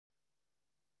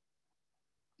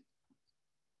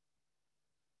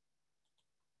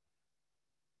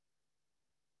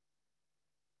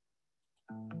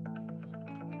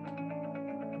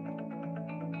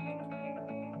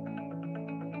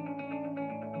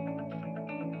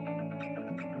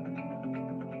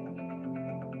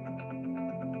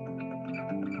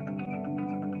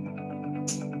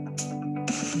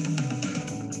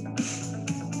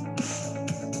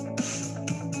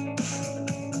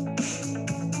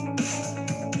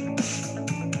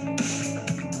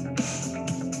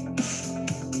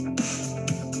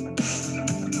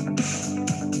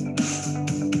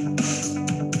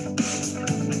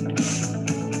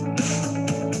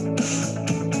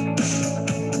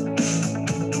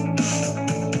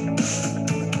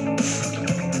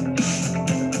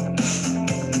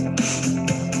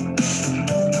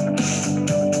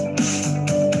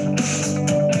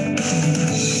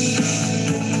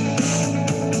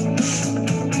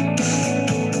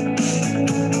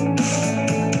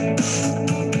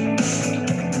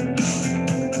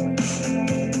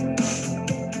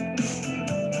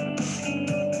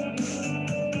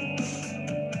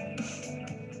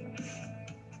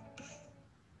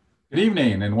Good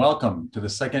evening and welcome to the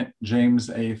second James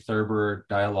A. Thurber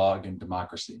Dialogue in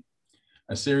Democracy,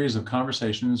 a series of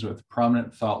conversations with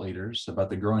prominent thought leaders about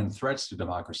the growing threats to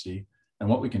democracy and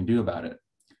what we can do about it.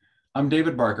 I'm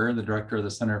David Barker, the director of the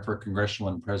Center for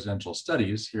Congressional and Presidential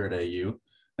Studies here at AU,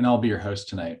 and I'll be your host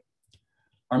tonight.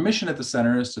 Our mission at the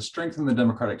center is to strengthen the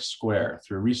democratic square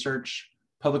through research,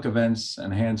 public events,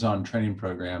 and hands-on training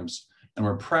programs, and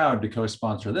we're proud to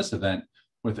co-sponsor this event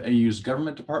with AU's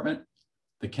Government Department,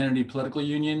 the Kennedy Political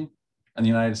Union, and the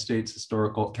United States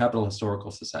Capitol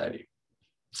Historical Society.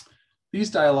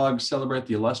 These dialogues celebrate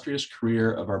the illustrious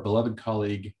career of our beloved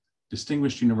colleague,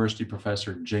 distinguished university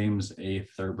professor James A.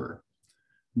 Thurber.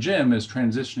 Jim is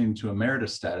transitioning to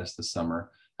emeritus status this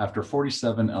summer after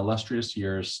 47 illustrious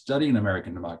years studying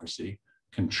American democracy,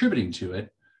 contributing to it,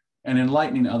 and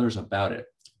enlightening others about it.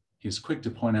 He's quick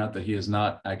to point out that he is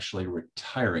not actually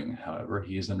retiring, however.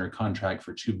 He is under contract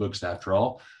for 2 books after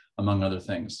all, among other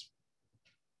things.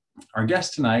 Our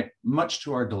guest tonight, much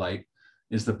to our delight,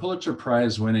 is the Pulitzer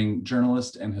Prize-Winning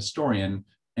Journalist and historian,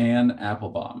 Anne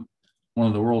Applebaum, one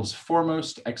of the world's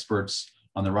foremost experts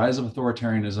on the rise of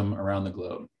authoritarianism around the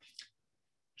globe.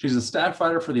 She's a staff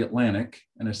writer for The Atlantic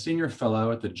and a senior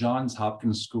fellow at the Johns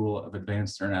Hopkins School of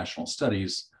Advanced International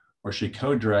Studies, where she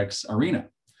co-directs ARENA,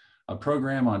 a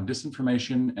program on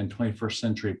disinformation and 21st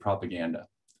century propaganda.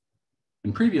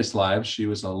 In previous lives, she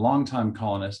was a longtime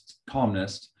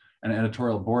columnist and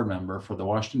editorial board member for The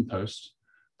Washington Post,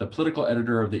 the political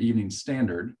editor of the Evening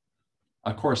Standard,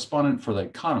 a correspondent for The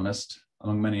Economist,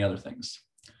 among many other things.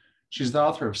 She's the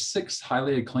author of 6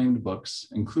 highly acclaimed books,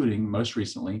 including, most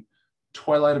recently,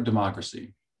 Twilight of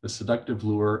Democracy, The Seductive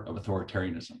Lure of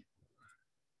Authoritarianism.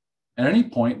 At any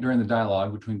point during the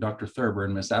dialogue between Dr. Thurber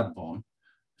and Ms. Applebaum,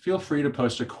 feel free to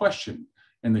post a question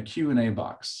in the Q&A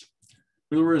box.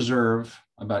 We will reserve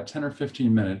about 10 or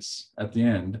 15 minutes at the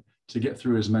end to get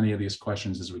through as many of these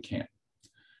questions as we can.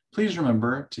 Please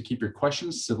remember to keep your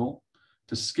questions civil,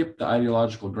 to skip the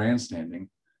ideological grandstanding,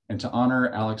 and to honor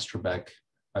Alex Trebek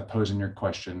by posing your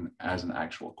question as an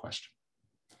actual question.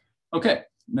 Okay,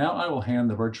 now I will hand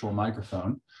the virtual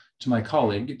microphone to my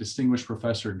colleague, distinguished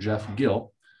Professor Jeff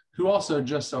Gill, who also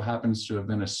just so happens to have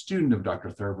been a student of Dr.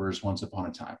 Thurber's once upon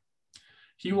a time.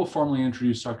 He will formally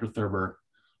introduce Dr. Thurber,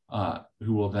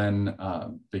 who will then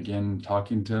begin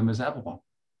talking to Ms. Applebaum.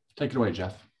 Take it away,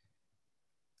 Jeff.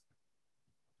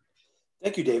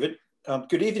 Thank you, David.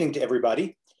 Good evening to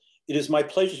everybody. It is my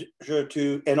pleasure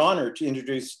and honor to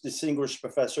introduce distinguished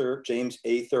Professor James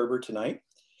A. Thurber tonight.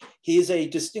 He is a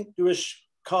distinguished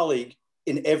colleague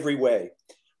in every way.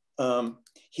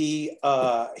 He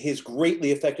has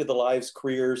greatly affected the lives,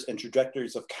 careers, and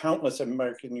trajectories of countless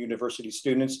American university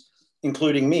students,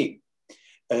 including me.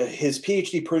 His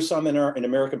PhD pro seminar in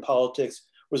American politics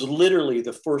was literally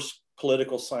the first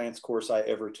political science course I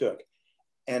ever took.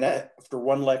 And after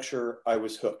one lecture, I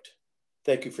was hooked.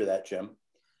 Thank you for that, Jim.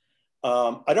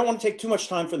 I don't want to take too much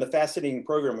time from the fascinating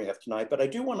program we have tonight, but I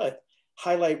do want to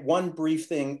highlight one brief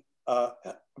thing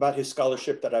about his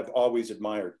scholarship that I've always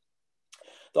admired.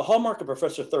 The hallmark of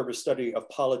Professor Thurber's study of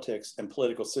politics and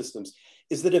political systems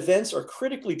is that events are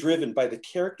critically driven by the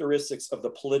characteristics of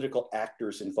the political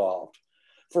actors involved.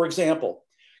 For example,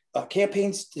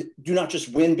 campaigns do not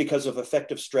just win because of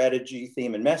effective strategy,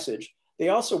 theme, and message. They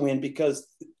also win because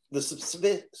the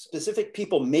specific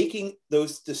people making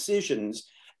those decisions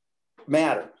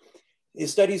matter.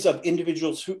 His studies of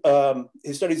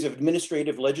his studies of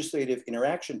administrative, legislative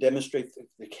interaction demonstrate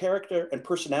the character and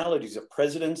personalities of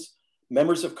presidents,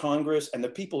 members of Congress, and the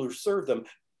people who serve them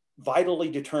vitally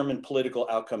determine political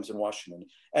outcomes in Washington.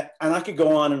 And I could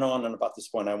go on and on about this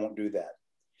point. I won't do that.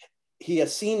 He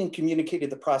has seen and communicated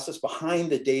the process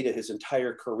behind the data his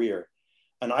entire career,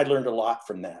 and I learned a lot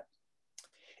from that.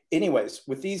 Anyways,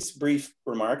 with these brief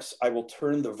remarks, I will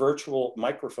turn the virtual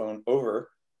microphone over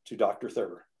to Dr.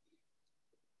 Thurber.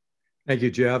 Thank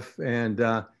you, Jeff, and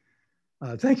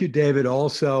thank you, David,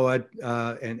 also,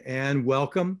 and Anne,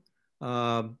 welcome.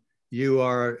 You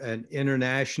are an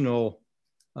international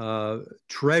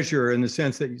treasure in the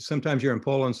sense that sometimes you're in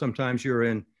Poland, sometimes you're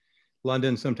in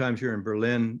London, sometimes you're in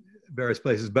Berlin, various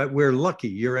places, but we're lucky.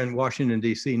 You're in Washington,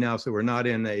 D.C. now, so we're not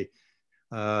in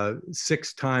a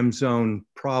 6 time zone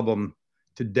problem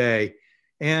today.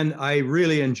 And I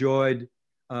really enjoyed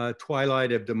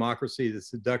Twilight of Democracy,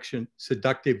 The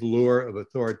Seductive Lure of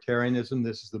Authoritarianism.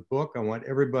 This is the book. I want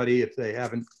everybody, if they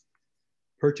haven't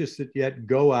purchased it yet,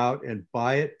 go out and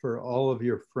buy it for all of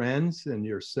your friends and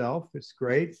yourself. It's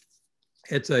great.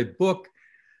 It's a book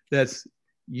that's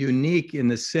unique in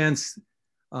the sense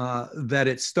that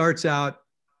it starts out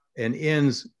and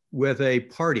ends with a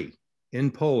party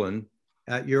in Poland,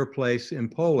 at your place in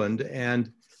Poland.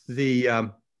 And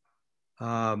the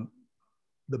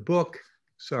book,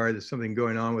 sorry, there's something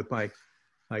going on with my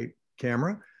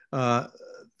camera.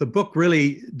 The book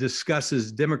really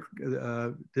discusses democratic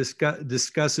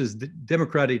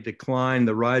decline,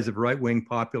 the rise of right-wing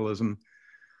populism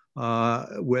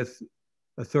with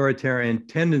authoritarian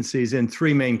tendencies in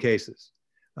three main cases: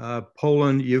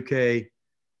 Poland, UK,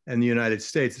 and the United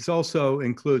States. It also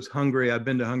includes Hungary. I've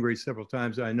been to Hungary several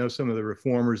times. I know some of the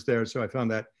reformers there, so I found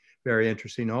that very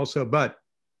interesting also. But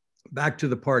back to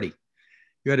the party.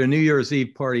 You had a New Year's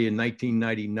Eve party in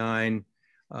 1999,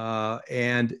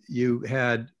 and you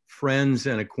had friends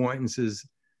and acquaintances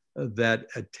that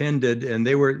attended, and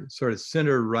they were sort of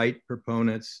center-right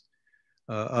proponents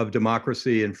of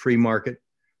democracy and free market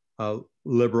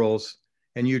liberals,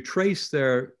 and you trace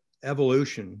their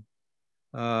evolution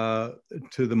to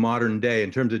the modern day in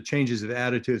terms of changes of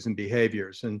attitudes and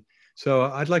behaviors. And so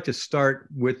I'd like to start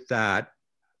with that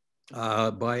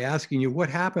by asking you what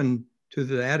happened to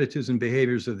the attitudes and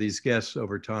behaviors of these guests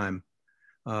over time.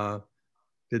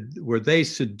 Were they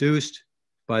seduced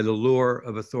by the lure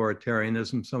of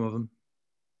authoritarianism, some of them?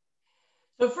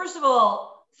 So first of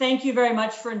all, thank you very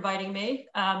much for inviting me.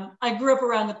 I grew up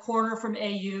around the corner from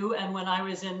AU, and when I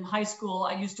was in high school,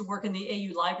 I used to work in the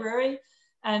AU library.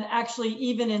 And actually,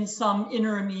 even in some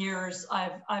interim years,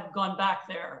 I've gone back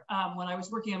there. When I was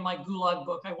working on my Gulag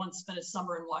book, I once spent a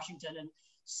summer in Washington and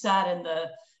sat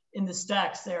in the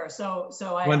stacks there. So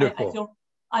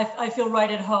I feel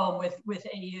right at home with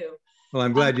AU. Well,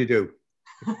 I'm glad you do.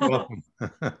 Welcome.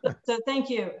 So thank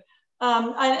you.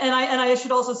 And I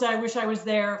should also say I wish I was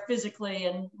there physically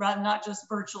and not just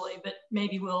virtually, but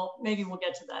maybe we'll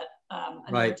get to that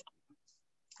another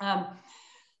time.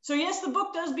 So yes, the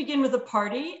book does begin with a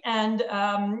party, and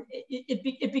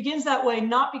it begins that way,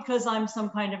 not because I'm some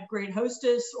kind of great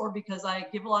hostess or because I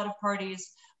give a lot of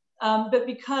parties, but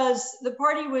because the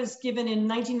party was given in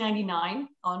 1999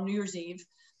 on New Year's Eve,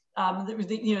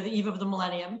 the eve of the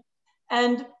millennium.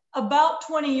 And about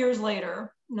 20 years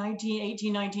later,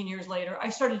 19 years later, I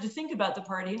started to think about the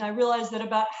party, and I realized that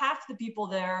about half the people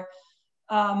there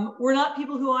were not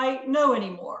people who I know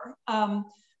anymore.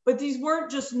 But these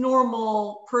weren't just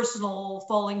normal personal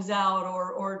fallings out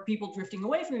or people drifting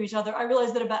away from each other. I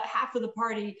realized that about half of the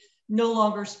party no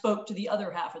longer spoke to the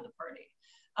other half of the party.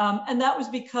 And that was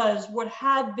because what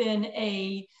had been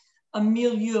a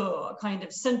milieu, a kind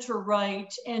of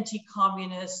center-right,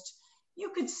 anti-communist, you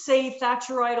could say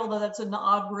Thatcherite, although that's an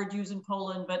odd word used in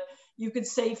Poland, but you could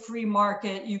say free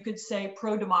market, you could say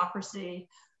pro-democracy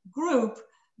group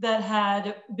that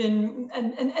had been,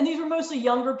 and these were mostly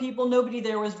younger people. Nobody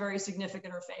there was very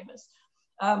significant or famous.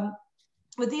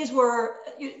 But these were,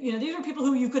 these were people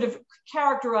who you could have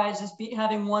characterized as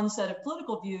having one set of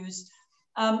political views.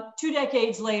 2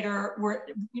 decades later, were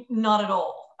not at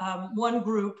all. One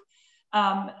group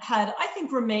had, I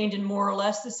think, remained in more or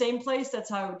less the same place.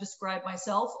 That's how I would describe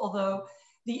myself, although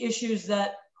the issues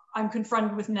that I'm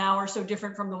confronted with now are so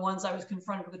different from the ones I was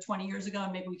confronted with 20 years ago,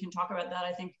 and maybe we can talk about that.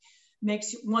 I think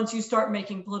once you start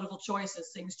making political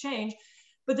choices, things change.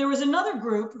 But there was another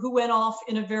group who went off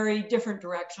in a very different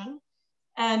direction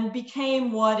and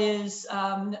became what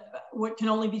can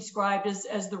only be described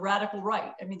as the radical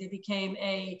right. I mean, they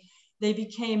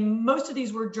became, most of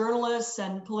these were journalists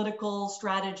and political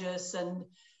strategists and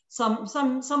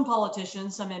some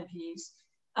politicians, some MPs.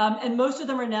 And most of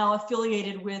them are now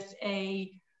affiliated with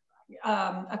a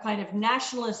kind of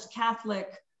nationalist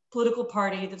Catholic political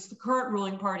party that's the current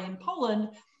ruling party in Poland,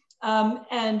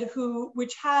 and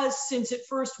which has, since it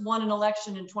first won an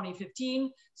election in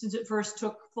 2015, since it first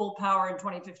took full power in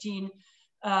 2015,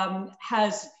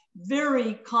 has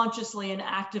very consciously and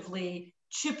actively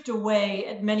chipped away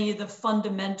at many of the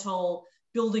fundamental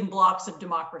building blocks of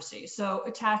democracy. So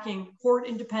attacking court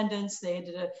independence, they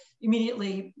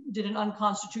immediately did an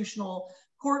unconstitutional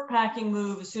court packing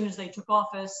move as soon as they took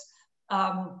office.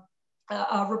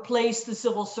 Replaced the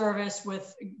civil service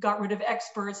got rid of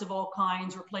experts of all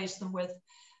kinds, replaced them with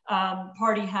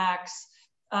party hacks,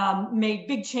 made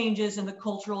big changes in the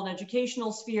cultural and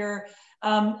educational sphere,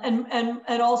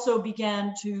 and also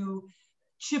began to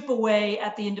chip away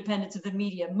at the independence of the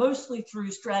media, mostly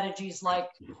through strategies like,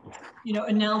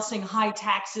 announcing high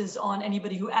taxes on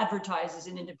anybody who advertises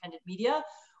in independent media,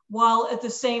 while at the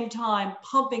same time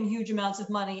pumping huge amounts of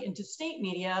money into state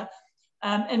media,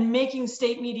 and making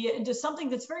state media into something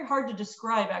that's very hard to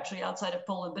describe actually outside of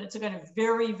Poland, but it's a kind of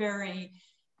very, very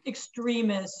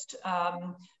extremist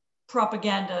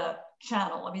propaganda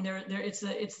channel. I mean, it's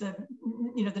the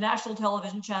national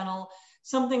television channel,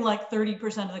 something like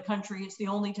 30% of the country. It's the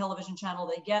only television channel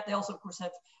they get. They also, of course,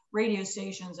 have radio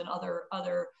stations and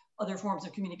other forms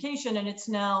of communication. And it's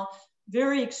now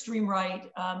very extreme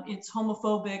right. It's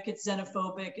homophobic, it's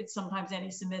xenophobic, it's sometimes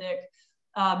anti-Semitic,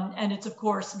 and it's of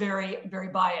course very, very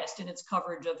biased in its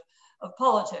coverage of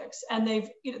politics. And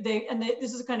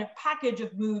this is a kind of package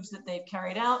of moves that they've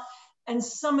carried out. And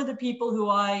some of the people who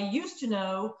I used to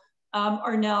know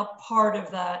are now part of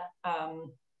that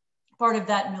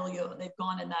milieu. They've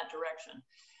gone in that direction.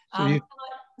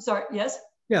 Sorry, yes?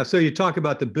 Yeah, so you talk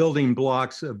about the building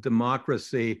blocks of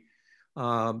democracy.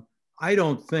 I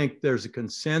don't think there's a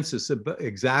consensus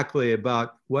exactly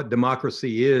about what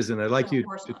democracy is, and I'd like you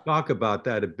to talk about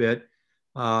that a bit,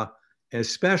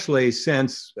 especially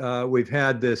since we've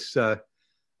had this, the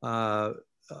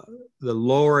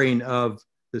lowering of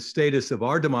the status of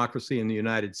our democracy in the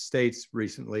United States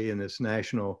recently in this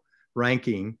national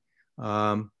ranking.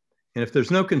 And if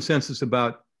there's no consensus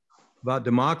about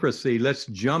democracy, let's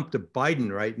jump to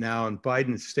Biden right now, and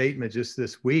Biden's statement just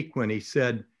this week when he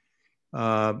said,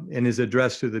 in his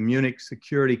address to the Munich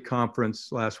Security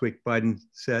Conference last week, Biden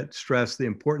stressed the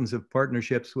importance of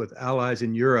partnerships with allies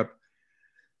in Europe.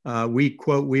 We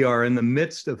quote, "We are in the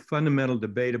midst of fundamental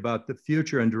debate about the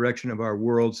future and direction of our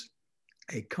worlds,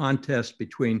 a contest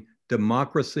between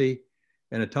democracy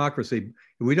and autocracy."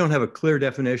 We don't have a clear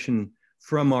definition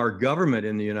from our government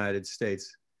in the United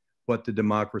States what the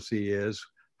democracy is.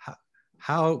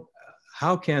 How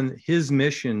can his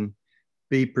mission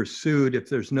be pursued if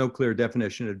there's no clear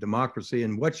definition of democracy?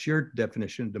 And what's your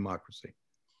definition of democracy?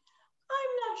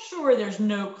 I'm not sure there's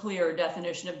no clear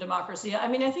definition of democracy. I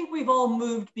mean, I think we've all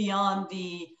moved beyond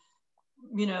the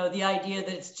idea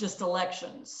that it's just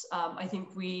elections. I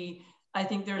think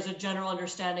there's a general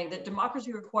understanding that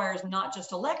democracy requires not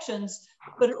just elections,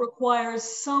 but it requires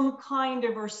some kind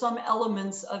of, or some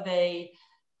elements of an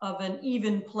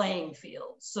even playing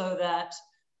field, so that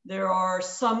there are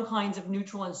some kinds of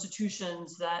neutral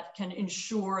institutions that can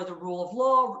ensure the rule of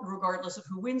law, regardless of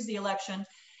who wins the election,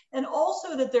 and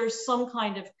also that there's some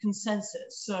kind of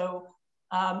consensus. So,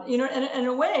 in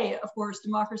a way, of course,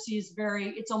 democracy is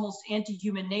it's almost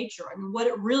anti-human nature. I mean, what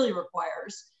it really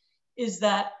requires is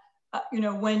that,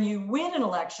 when you win an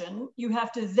election, you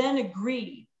have to then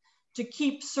agree to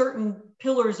keep certain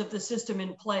pillars of the system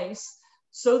in place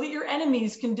so that your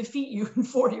enemies can defeat you in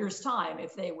 4 years' time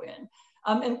if they win.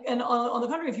 And on the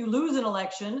contrary, if you lose an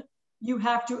election, you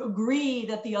have to agree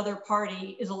that the other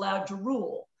party is allowed to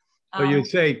rule. So you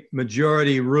say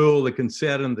majority rule, the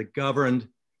consent and the governed,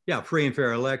 free and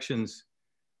fair elections,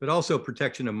 but also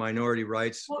protection of minority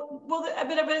rights.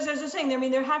 But as I was saying, I mean,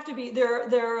 there have to be, and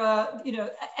I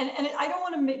don't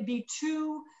want to be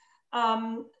too,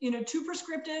 too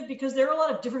prescriptive, because there are a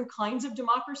lot of different kinds of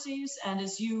democracies. And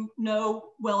as you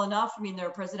know well enough, I mean, there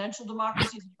are presidential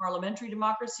democracies, and parliamentary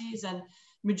democracies, and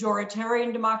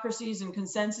majoritarian democracies, and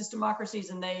consensus democracies,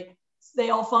 and they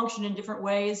all function in different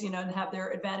ways, and have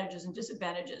their advantages and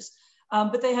disadvantages.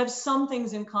 But they have some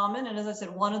things in common. And as I said,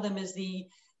 one of them is the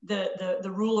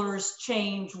rulers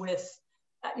change with,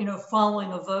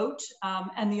 following a vote.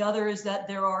 And the other is that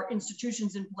there are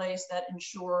institutions in place that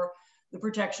ensure the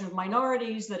protection of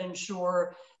minorities, that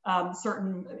ensure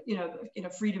certain,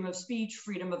 freedom of speech,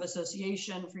 freedom of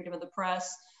association, freedom of the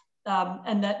press,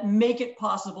 and that make it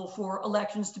possible for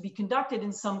elections to be conducted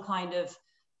in some kind of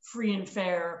free and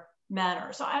fair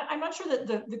manner. So I'm not sure that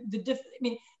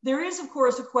there is, of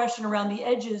course, a question around the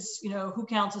edges, who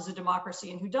counts as a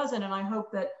democracy and who doesn't. And I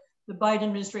hope that the Biden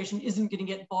administration isn't going to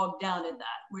get bogged down in that,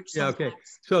 which sometimes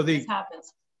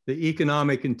happens. The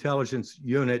Economic Intelligence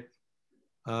Unit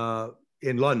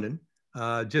in London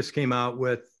just came out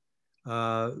with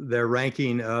their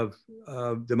ranking of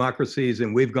democracies,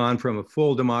 and we've gone from a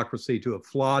full democracy to a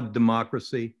flawed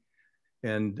democracy.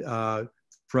 And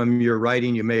from your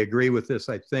writing, you may agree with this.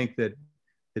 I think that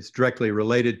it's directly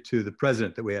related to the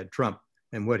president that we had, Trump,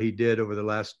 and what he did over the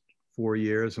last 4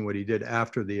 years and what he did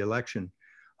after the election.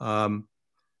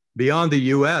 Beyond the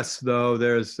US, though,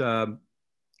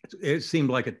 it seemed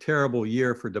like a terrible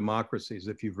year for democracies,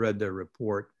 if you've read their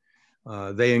report.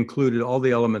 They included all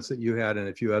the elements that you had and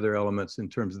a few other elements in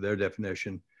terms of their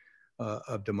definition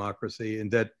of democracy,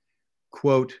 and that,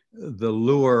 quote,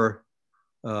 the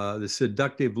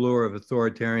seductive lure of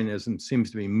authoritarianism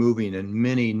seems to be moving in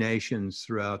many nations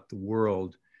throughout the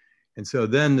world. And so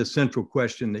then the central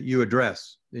question that you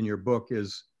address in your book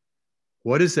is,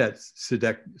 what is that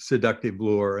seductive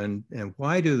lure, and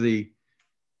why do the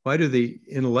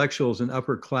intellectuals and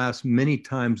upper class many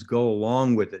times go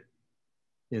along with it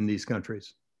in these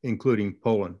countries, including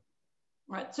Poland?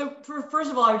 Right. So first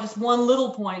of all, just one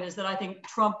little point is that I think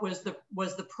Trump was the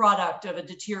product of a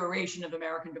deterioration of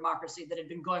American democracy that had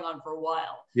been going on for a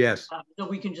while. Yes. So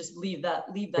we can just leave that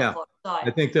yeah. aside.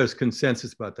 I think there's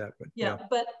consensus about that.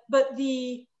 But but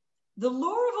the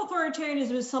lure of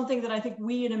authoritarianism is something that I think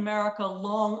we in America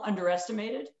long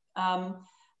underestimated.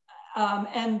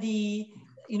 And the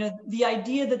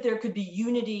idea that there could be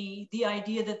unity, the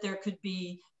idea that there could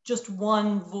be just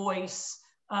one voice,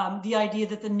 the idea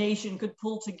that the nation could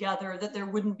pull together, that there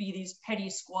wouldn't be these petty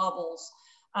squabbles.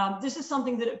 This is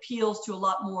something that appeals to a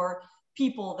lot more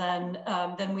people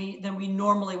than we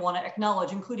normally want to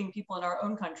acknowledge, including people in our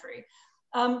own country.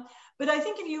 But I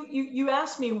think if you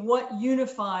ask me what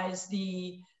unifies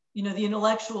the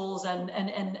intellectuals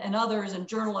and others and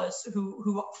journalists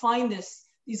who find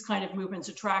these kind of movements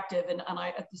attractive, and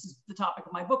this is the topic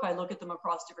of my book, I look at them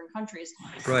across different countries.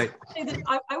 Right.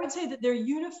 I would say that they're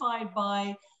unified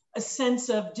by a sense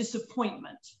of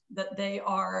disappointment, that they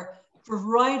are, for a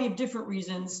variety of different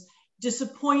reasons,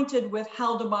 disappointed with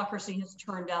how democracy has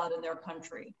turned out in their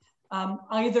country.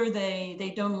 Either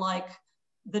they don't like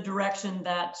the direction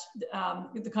that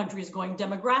the country is going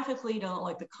demographically, don't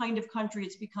like the kind of country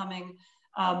it's becoming.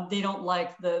 They don't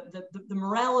like the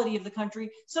morality of the country.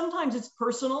 Sometimes it's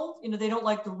personal, they don't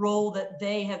like the role that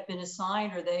they have been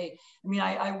assigned, or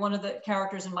one of the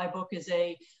characters in my book is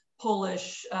a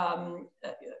Polish,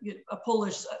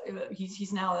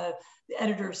 he's now the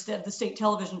editor of the state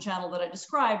television channel that I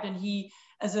described, and he,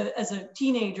 as a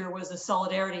teenager, was a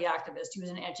solidarity activist. He was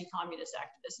an anti-communist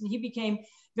activist, and he became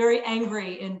very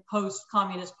angry in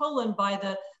post-communist Poland by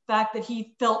the fact that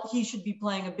he felt he should be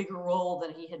playing a bigger role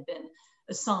than he had been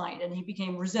assigned, and he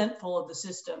became resentful of the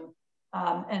system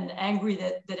and angry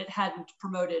that it hadn't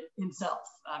promoted himself.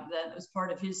 That was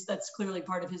that's clearly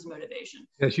part of his motivation.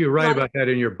 Yes, you write about that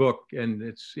in your book, and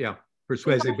it's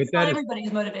persuasive. It's not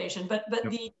everybody's motivation, but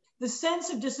the sense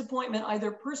of disappointment,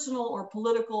 either personal or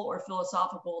political or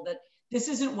philosophical, that this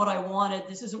isn't what I wanted,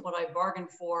 this isn't what I bargained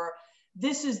for.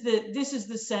 This is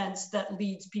the sense that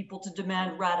leads people to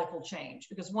demand radical change,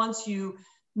 because once you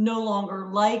no longer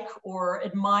like or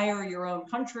admire your own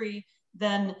country,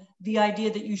 then the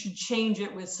idea that you should change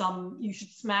it with you should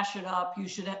smash it up,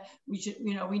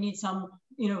 we need some,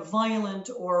 violent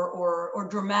or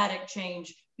dramatic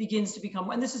change begins to become,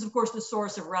 and this is of course the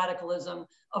source of radicalism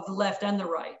of the left and the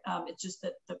right. It's just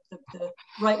that the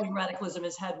right-wing radicalism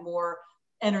has had more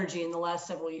energy in the last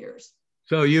several years.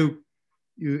 So you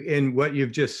in what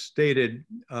you've just stated,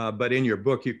 but in your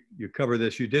book, you cover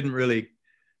this, you didn't really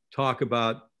talk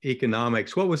about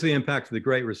economics. What was the impact of the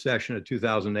Great Recession of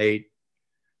 2008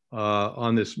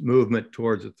 on this movement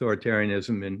towards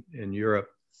authoritarianism in Europe?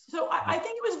 So I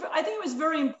think it was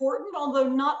very important, although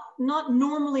not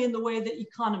normally in the way that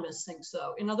economists think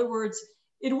so. In other words,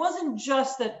 it wasn't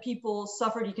just that people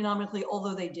suffered economically,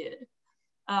 although they did,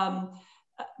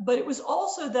 but it was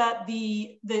also that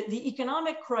the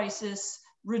economic crisis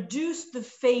reduced the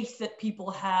faith that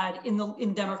people had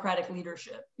in democratic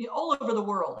leadership all over the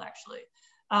world, actually.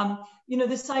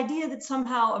 This idea that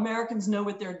somehow Americans know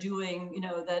what they're doing,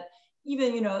 that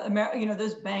even,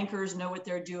 those bankers know what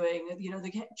they're doing,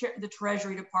 the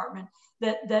Treasury Department,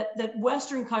 that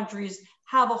Western countries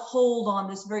have a hold on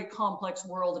this very complex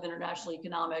world of international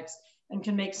economics and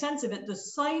can make sense of it. The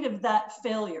sight of that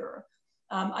failure,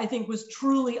 I think, was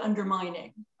truly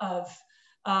undermining of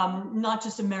not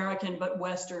just American, but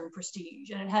Western prestige.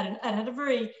 And it had a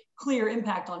very clear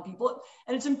impact on people.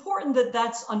 And it's important that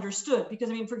that's understood, because,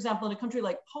 for example, in a country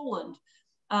like Poland,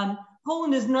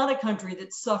 Poland is not a country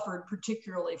that suffered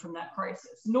particularly from that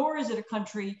crisis, nor is it a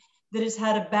country that has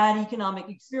had a bad economic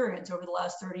experience over the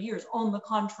last 30 years. On the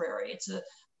contrary,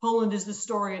 Poland is the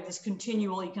story of this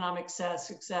continual economic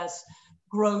success,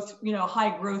 growth,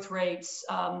 high growth rates,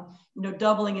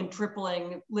 doubling and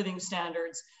tripling living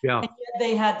standards. Yeah. And yet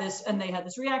they had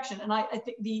this reaction. And I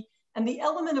think the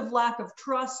element of lack of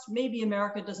trust, maybe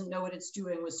America doesn't know what it's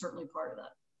doing, was certainly part of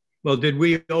that. Well, did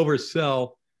we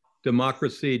oversell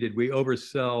democracy? Did we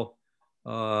oversell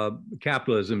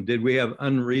capitalism? Did we have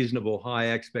unreasonable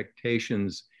high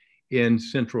expectations in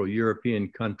Central European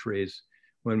countries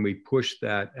when we pushed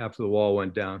that after the wall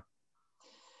went down?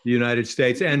 The United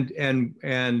States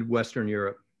and Western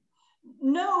Europe?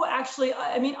 No, actually,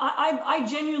 I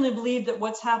genuinely believe that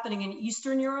what's happening in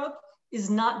Eastern Europe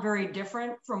is not very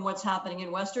different from what's happening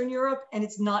in Western Europe, and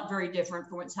it's not very different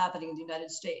from what's happening in the United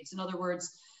States. In other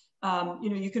words,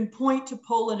 you can point to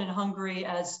Poland and Hungary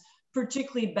as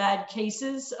particularly bad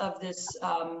cases of this.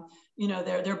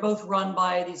 They're both run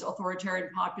by these authoritarian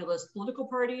populist political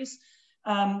parties.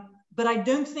 But I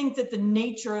don't think that the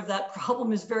nature of that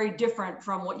problem is very different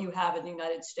from what you have in the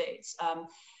United States.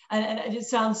 And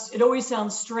it always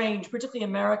sounds strange, particularly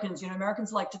Americans.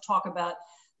 Americans like to talk about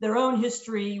their own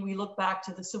history. We look back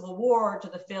to the Civil War, to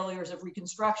the failures of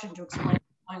Reconstruction to explain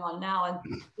what's going on now.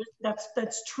 And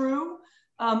that's true.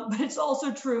 But it's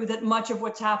also true that much of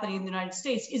what's happening in the United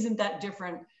States isn't that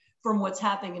different from what's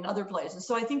happening in other places.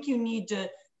 So I think you need to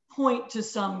point to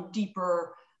some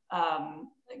deeper,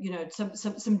 some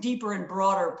deeper and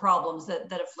broader problems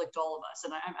that afflict all of us.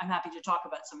 And I'm happy to talk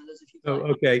about some of those if you'd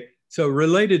like. Okay, so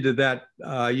related to that,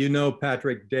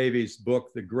 Patrick Davies'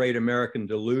 book, The Great American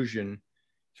Delusion.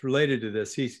 It's related to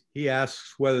this. He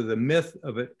asks whether the myth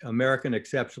of American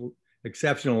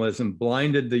exceptionalism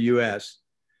blinded the US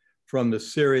from the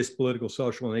serious political,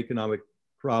 social, and economic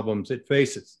problems it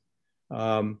faces.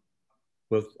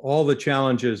 With all the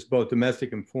challenges, both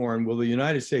domestic and foreign, will the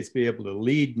United States be able to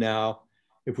lead now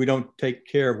if we don't take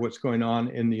care of what's going on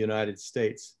in the United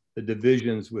States, the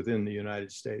divisions within the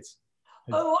United States?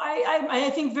 Oh, I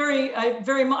think I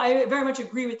very much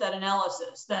agree with that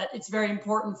analysis, that it's very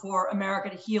important for America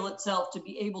to heal itself to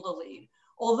be able to lead.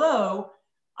 Although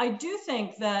I do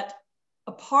think that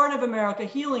a part of America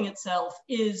healing itself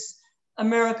is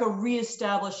America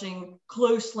reestablishing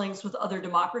close links with other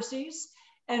democracies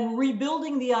and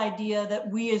rebuilding the idea that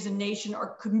we as a nation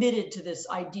are committed to this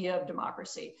idea of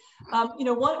democracy.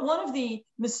 One of the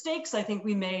mistakes I think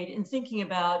we made in thinking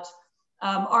about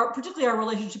particularly our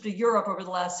relationship to Europe over the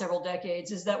last several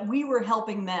decades is that we were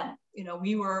helping them.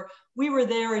 We were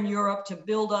there in Europe to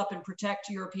build up and protect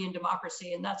European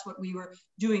democracy, and that's what we were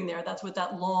doing there. That's what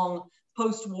that long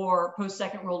post-war,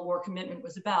 post-Second World War commitment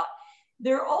was about.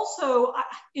 There also,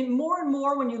 in more and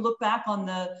more, when you look back on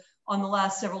the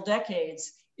last several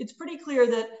decades, it's pretty clear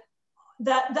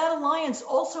that alliance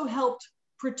also helped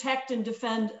protect and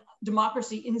defend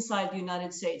democracy inside the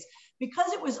United States,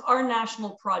 because it was our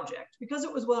national project, because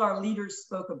it was what our leaders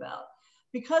spoke about,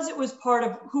 because it was part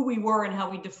of who we were and how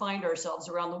we defined ourselves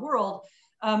around the world.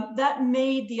 That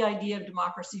made the idea of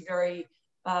democracy very,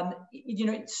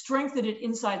 it strengthened it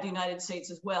inside the United States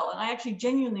as well. And I actually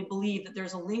genuinely believe that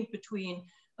there's a link between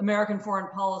American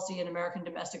foreign policy and American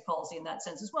domestic policy in that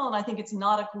sense as well. And I think it's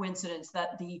not a coincidence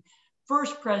that the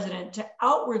first president to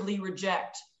outwardly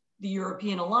reject the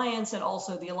European alliance and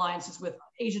also the alliances with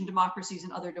Asian democracies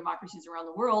and other democracies around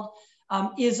the world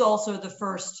is also the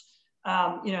first,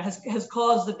 has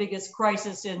caused the biggest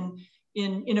crisis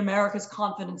in America's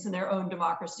confidence in their own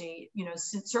democracy,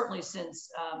 certainly since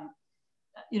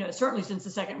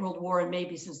the Second World War and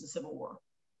maybe since the Civil War.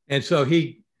 And so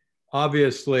he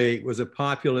obviously was a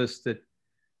populist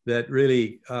that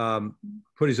really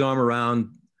put his arm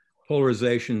around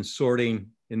polarization,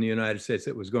 sorting in the United States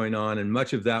that was going on, and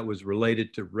much of that was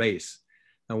related to race.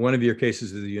 Now, one of your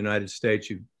cases is the United States.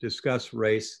 You discuss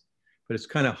race, but it's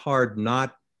kind of hard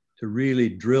not to really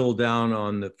drill down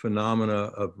on the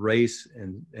phenomena of race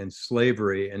and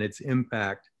slavery and its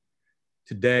impact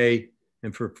today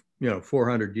and for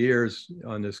 400 years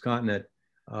on this continent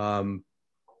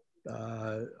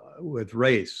with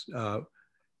race.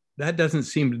 That doesn't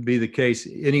seem to be the case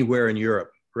anywhere in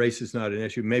Europe. Race is not an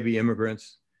issue, maybe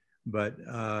immigrants, but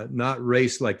not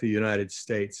race like the United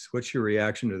States. What's your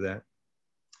reaction to that?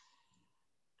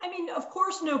 I mean, of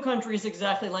course, no country is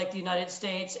exactly like the United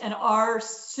States, and our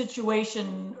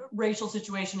situation, racial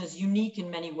situation, is unique in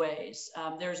many ways.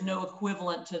 There's no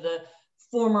equivalent to the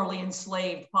formerly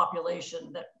enslaved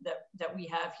population that we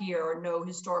have here, or no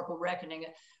historical reckoning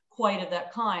quite of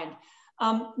that kind.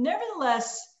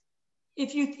 Nevertheless,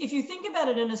 if you think about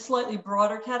it in a slightly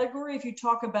broader category, if you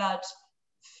talk about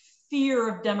fear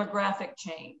of demographic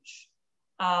change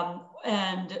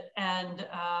and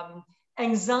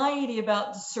anxiety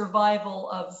about the survival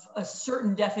of a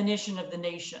certain definition of the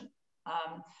nation,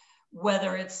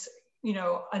 whether it's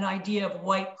an idea of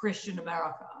white Christian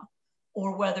America,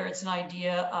 or whether it's an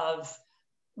idea of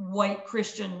white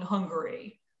Christian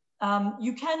Hungary,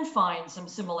 you can find some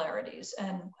similarities,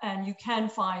 and you can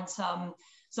find some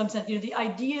sense. The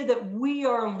idea that we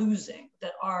are losing,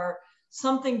 that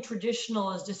something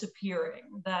traditional is disappearing,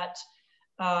 that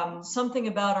something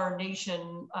about our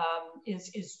nation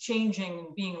is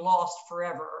changing, being lost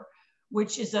forever,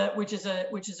 which is a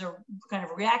kind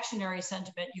of reactionary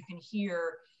sentiment you can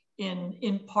hear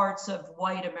in parts of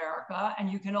white America,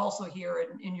 and you can also hear it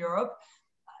in Europe.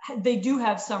 They do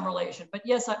have some relation, but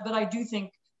yes, but I do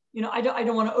think, I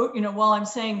don't want to, while I'm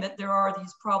saying that there are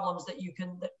these problems that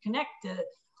connect to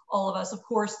all of us, of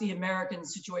course, the American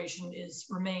situation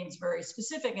remains very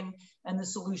specific, and the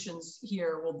solutions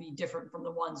here will be different from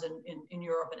the ones in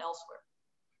Europe and elsewhere.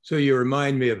 So you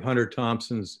remind me of Hunter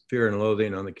Thompson's Fear and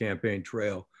Loathing on the Campaign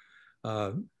Trail.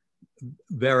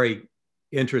 Very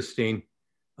interesting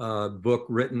book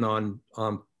written on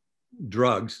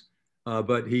drugs,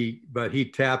 but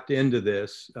he tapped into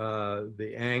this,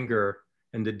 the anger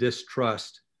and the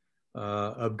distrust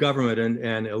of government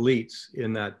and elites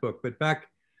in that book. But back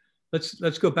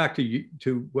let's go back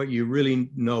to what you really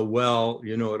know well.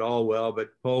 You know it all well, but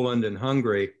Poland and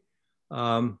Hungary.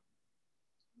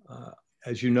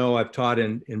 As you know, I've taught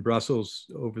in Brussels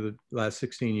over the last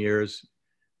 16 years.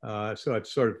 So I've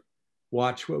sort of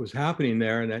watched what was happening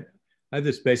there. And I have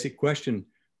this basic question: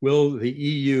 will the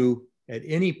EU at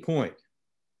any point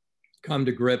come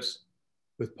to grips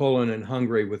with Poland and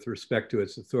Hungary with respect to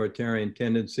its authoritarian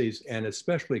tendencies and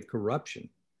especially corruption?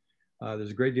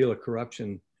 There's a great deal of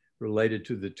corruption related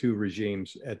to the two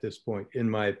regimes at this point, in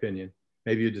my opinion.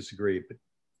 Maybe you disagree, but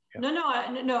yeah. No.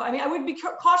 I mean, I would be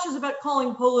cautious about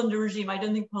calling Poland a regime. I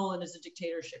don't think Poland is a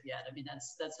dictatorship yet. I mean,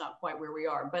 that's not quite where we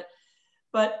are. But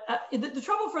the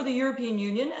trouble for the European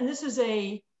Union, and this is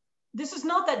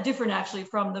not that different actually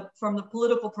from the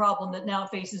political problem that now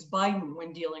faces Biden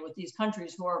when dealing with these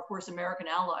countries who are, of course, American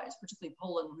allies, particularly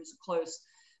Poland, who's a close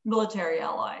military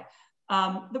ally.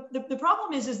 The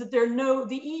problem is that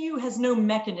the EU has no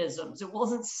mechanisms. It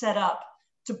wasn't set up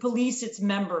to police its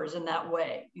members in that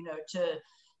way.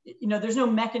 There's no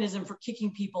mechanism for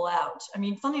kicking people out. I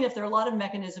mean, funny enough, there are a lot of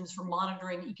mechanisms for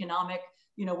monitoring economic,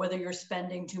 whether you're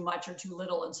spending too much or too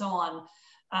little and so on.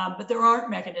 But there aren't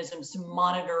mechanisms to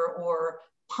monitor or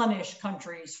punish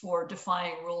countries for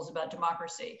defying rules about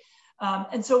democracy.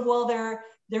 And so while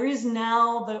there is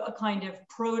now a kind of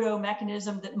proto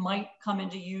mechanism that might come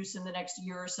into use in the next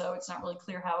year or so, it's not really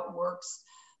clear how it works.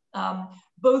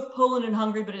 Both Poland and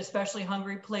Hungary, but especially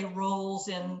Hungary, play roles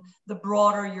in the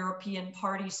broader European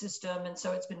party system. And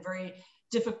so it's been very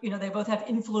difficult. They both have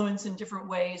influence in different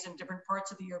ways in different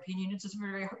parts of the European Union. It's a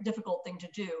very difficult thing to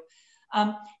do.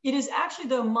 It is actually,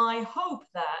 though, my hope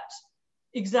that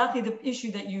exactly the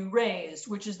issue that you raised,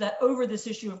 which is that over this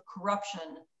issue of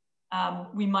corruption,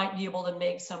 we might be able to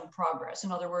make some progress.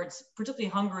 In other words, particularly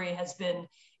Hungary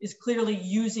is clearly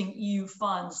using EU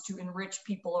funds to enrich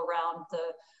people around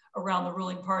the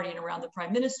ruling party and around the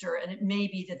prime minister. And it may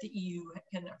be that the EU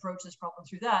can approach this problem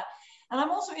through that. And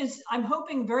I'm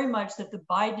hoping very much that the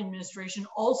Biden administration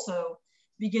also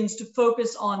begins to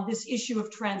focus on this issue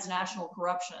of transnational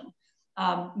corruption.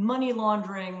 Money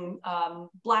laundering,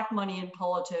 black money in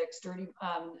politics,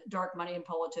 dark money in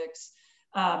politics,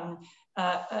 and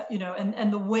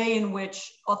the way in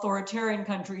which authoritarian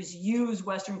countries use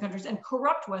Western countries and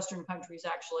corrupt Western countries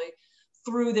actually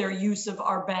through their use of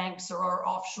our banks or our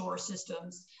offshore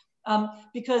systems.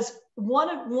 Because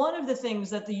one of the things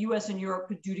that the US and Europe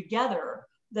could do together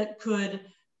that could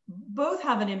both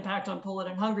have an impact on Poland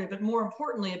and Hungary, but more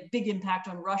importantly, a big impact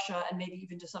on Russia and maybe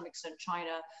even to some extent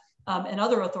China and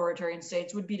other authoritarian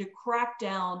states, would be to crack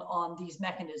down on these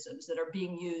mechanisms that are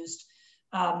being used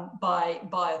by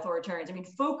authoritarians. I mean,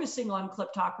 focusing on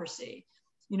kleptocracy,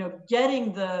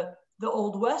 getting the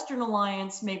old Western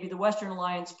alliance, maybe the Western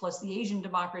alliance plus the Asian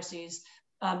democracies,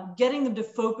 getting them to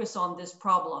focus on this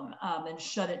problem and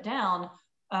shut it down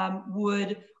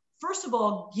would, first of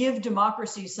all, give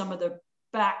democracy some of the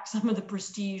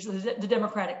prestige, the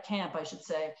democratic camp, I should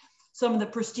say, some of the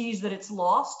prestige that it's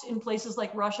lost in places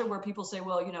like Russia, where people say,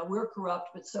 well, we're corrupt,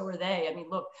 but so are they. I mean,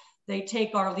 look, they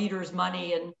take our leaders'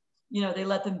 money and, they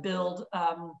let them build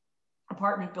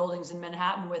apartment buildings in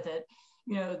Manhattan with it.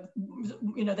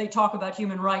 They talk about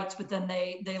human rights, but then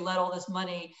they let all this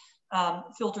money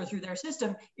filter through their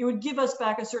system. It would give us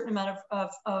back a certain amount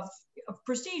of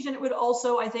prestige. And it would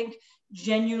also, I think,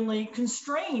 genuinely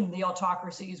constrain the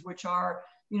autocracies, which are,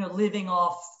 living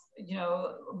off,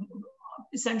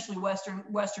 essentially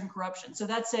Western corruption. So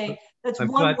that's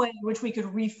one way in which we could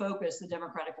refocus the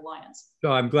Democratic Alliance.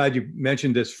 So I'm glad you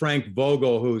mentioned this. Frank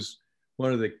Vogel, who's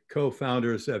one of the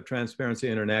co-founders of Transparency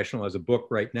International, has a book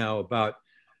right now about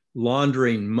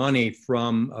laundering money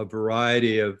from a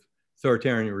variety of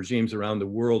authoritarian regimes around the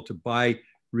world to buy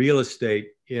real estate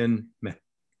in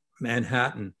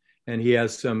Manhattan. And he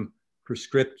has some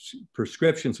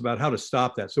prescriptions about how to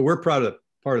stop that. So we're part of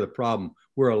the problem.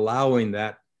 We're allowing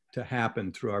that to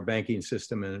happen through our banking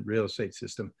system and real estate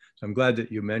system. So I'm glad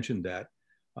that you mentioned that.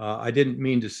 I didn't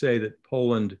mean to say that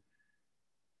Poland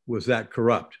was that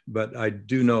corrupt, but I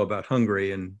do know about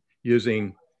Hungary and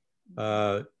using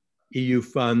EU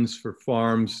funds for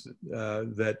farms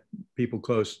that people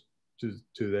close to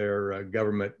their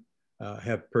government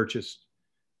have purchased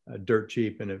dirt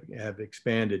cheap and have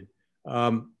expanded.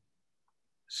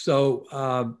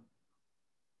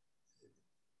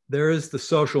 There is the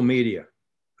social media,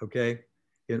 okay,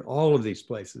 in all of these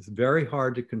places. Very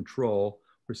hard to control.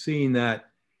 We're seeing that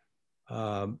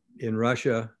in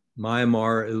Russia,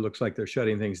 Myanmar. It looks like they're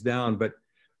shutting things down, but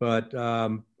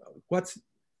authoritarians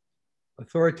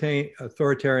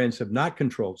have not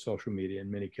controlled social media in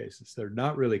many cases. They're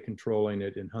not really controlling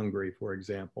it in Hungary, for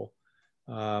example.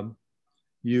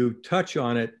 You touch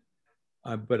on it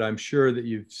but I'm sure that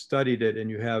you've studied it and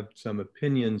you have some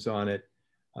opinions on it.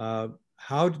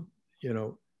 How, you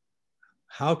know,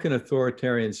 how can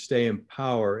authoritarians stay in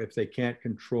power if they can't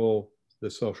control the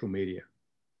social media?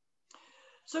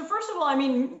 So first of all, I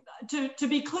mean, to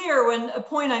be clear, when a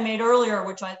point I made earlier,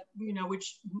 which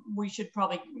which we should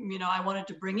probably, I wanted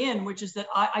to bring in, which is that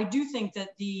I do think that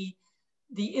the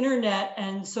internet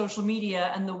and social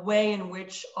media and the way in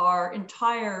which our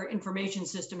entire information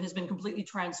system has been completely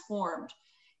transformed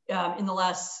in the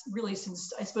last, really since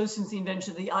the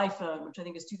invention of the iPhone, which I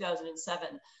think is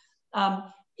 2007,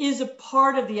 is a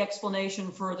part of the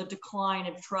explanation for the decline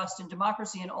of trust in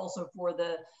democracy and also for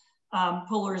the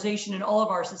polarization in all of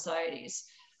our societies.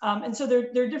 And so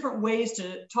there are different ways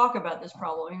to talk about this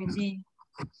problem. I mean,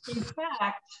 in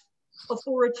fact,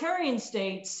 authoritarian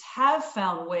states have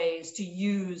found ways to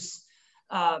use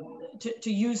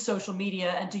social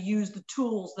media and to use the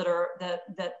tools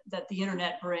that the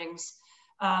internet brings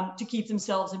to keep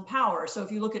themselves in power. So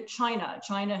if you look at China,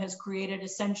 China has created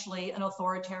essentially an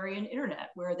authoritarian internet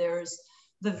where there's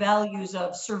the values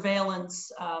of surveillance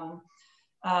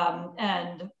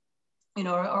and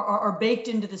are baked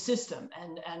into the system,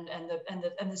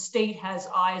 and the state has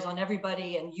eyes on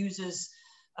everybody and uses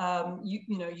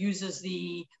uses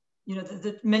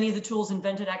many of the tools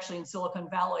invented actually in Silicon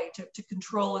Valley to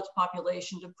control its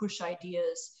population, to push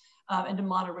ideas, and to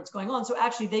monitor what's going on. So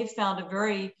actually, they've found a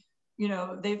very,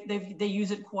 they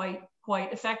use it quite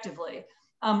effectively.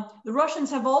 The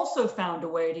Russians have also found a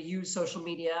way to use social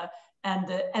media and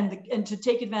to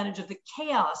take advantage of the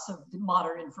chaos of the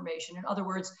modern information. In other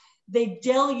words, they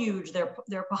deluge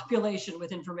their population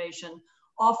with information,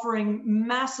 offering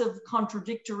massive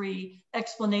contradictory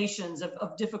explanations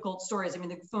of difficult stories. I mean,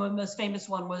 the most famous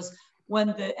one was when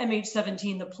the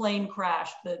MH17, the plane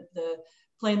crashed, the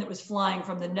plane that was flying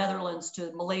from the Netherlands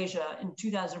to Malaysia in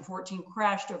 2014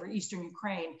 crashed over eastern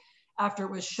Ukraine after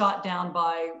it was shot down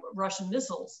by Russian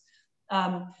missiles.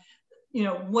 What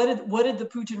did the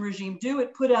Putin regime do?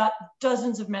 It put out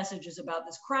dozens of messages about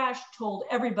this crash, told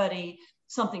everybody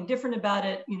something different about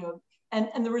it,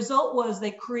 and the result was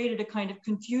they created a kind of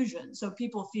confusion. So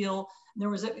people feel, there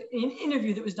was an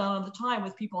interview that was done on the time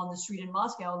with people on the street in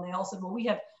Moscow, and they all said, well, we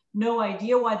have no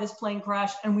idea why this plane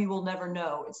crashed, and we will never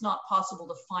know. It's not possible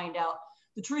to find out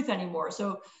the truth anymore.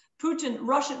 So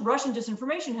Russian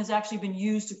disinformation has actually been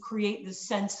used to create this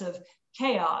sense of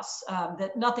chaos,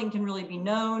 that nothing can really be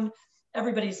known.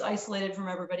 Everybody's isolated from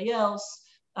everybody else.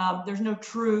 There's no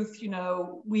truth,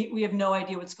 we have no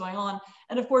idea what's going on.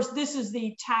 And of course, this is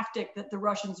the tactic that the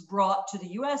Russians brought to the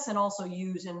US and also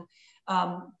use in,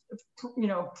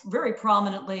 very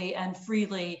prominently and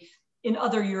freely in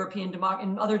other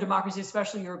democracies,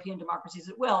 especially European democracies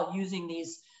as well, using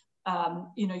these,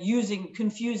 using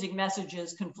confusing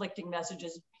messages, conflicting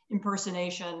messages,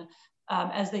 impersonation,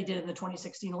 as they did in the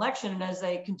 2016 election and as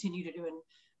they continue to do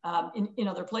in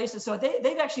other places. So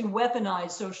they've actually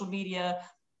weaponized social media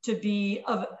to be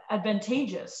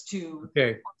advantageous to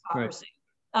autocracy.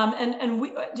 Right.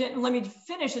 And let me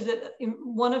finish, is that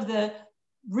one of the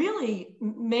really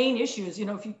main issues,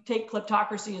 if you take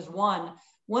kleptocracy as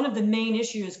one of the main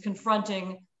issues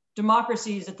confronting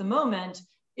democracies at the moment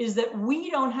is that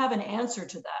we don't have an answer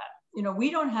to that.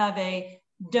 We don't have a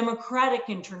democratic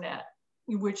internet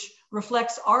which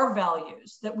reflects our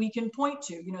values that we can point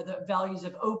to, the values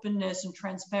of openness and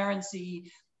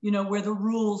transparency, where the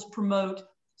rules promote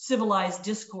civilized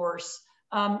discourse.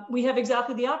 We have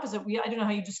exactly the opposite. I don't know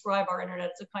how you describe our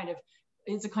internet.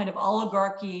 It's a kind of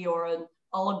oligarchy or an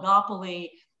oligopoly,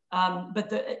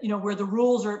 but where the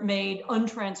rules are made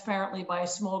untransparently by a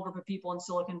small group of people in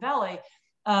Silicon Valley.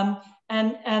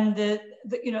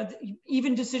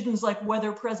 Even decisions like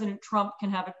whether President Trump can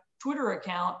have a Twitter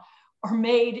account are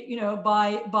made,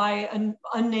 by an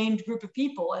unnamed group of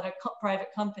people at a private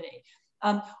company.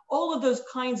 All of those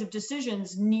kinds of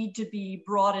decisions need to be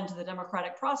brought into the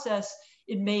democratic process.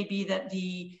 It may be that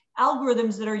the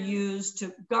algorithms that are used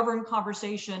to govern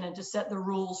conversation and to set the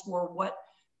rules for what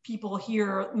people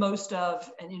hear most of,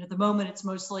 and at the moment it's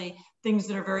mostly things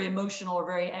that are very emotional or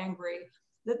very angry,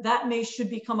 that should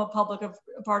become a part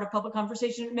of public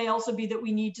conversation. It may also be that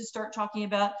we need to start talking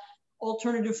about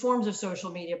alternative forms of social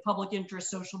media, public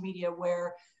interest social media,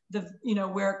 where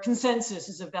where consensus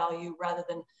is of value rather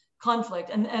than conflict.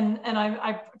 And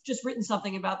I've just written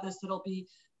something about this that'll be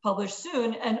published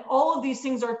soon. And all of these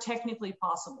things are technically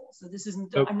possible. So this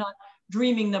isn't, I'm not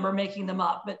dreaming them or making them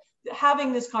up, but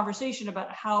having this conversation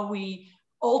about how we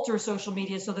alter social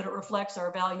media so that it reflects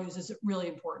our values is really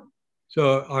important.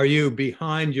 So are you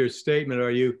behind your statement? Are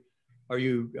you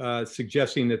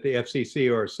suggesting that the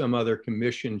FCC or some other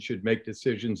commission should make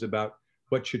decisions about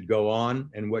what should go on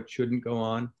and what shouldn't go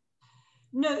on?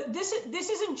 No, this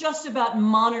isn't just about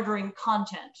monitoring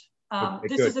content.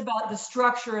 This is about the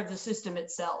structure of the system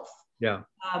itself. Yeah.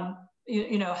 How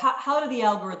do the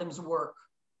algorithms work?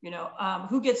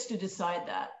 Who gets to decide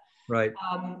that? Right.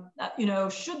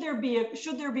 Should there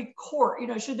be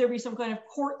court? Should there be some kind of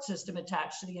court system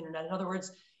attached to the internet? In other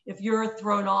words, if you're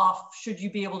thrown off, should you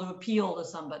be able to appeal to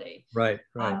somebody? Right.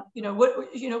 Right.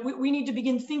 We need to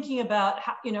begin thinking about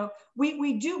how,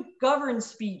 we do govern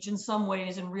speech in some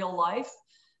ways in real life,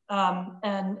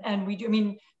 and we do. I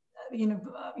mean,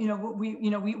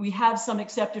 we have some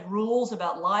accepted rules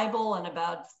about libel and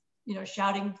about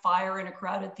shouting fire in a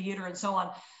crowded theater and so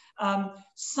on.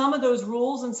 Some of those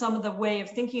rules and some of the way of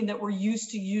thinking that we're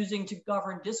used to using to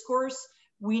govern discourse,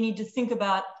 we need to think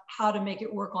about how to make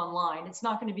it work online. It's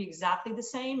not going to be exactly the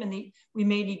same, and we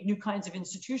may need new kinds of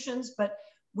institutions, but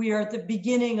we are at the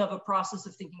beginning of a process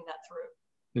of thinking that through.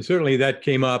 And certainly that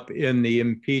came up in the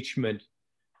impeachment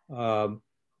of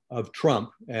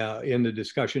Trump in the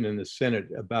discussion in the Senate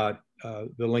about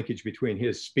the linkage between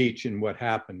his speech and what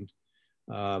happened.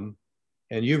 And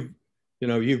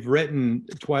you've written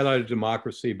Twilight of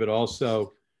Democracy, but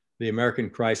also The American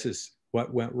Crisis,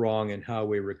 What Went Wrong and How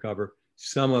We Recover,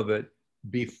 some of it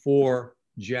before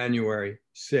January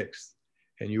 6th.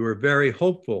 And you were very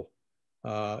hopeful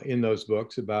in those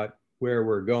books about where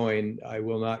we're going. I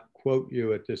will not quote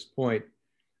you at this point,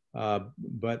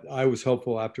 but I was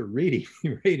hopeful after reading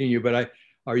you, but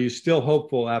are you still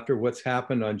hopeful after what's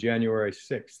happened on January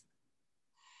 6th?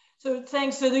 So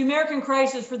thanks. So The American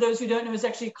Crisis, for those who don't know, is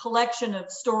actually a collection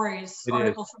of stories,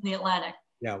 articles from The Atlantic.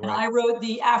 Yeah, right. And I wrote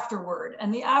the afterword.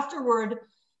 And the afterword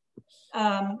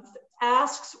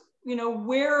asks,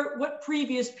 what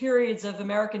previous periods of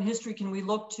American history can we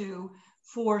look to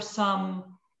for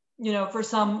some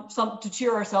to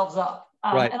cheer ourselves up?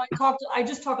 Right. And I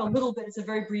just talk a little bit, it's a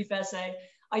very brief essay.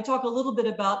 I talk a little bit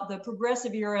about the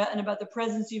progressive era and about the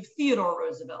presidency of Theodore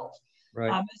Roosevelt.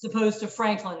 Right. As opposed to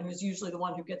Franklin, who's usually the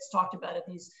one who gets talked about in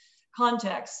these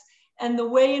contexts, and the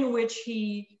way in which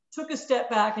he took a step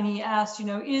back and he asked,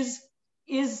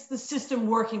 is the system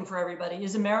working for everybody?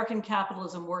 Is American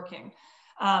capitalism working?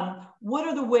 What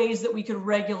are the ways that we could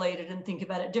regulate it and think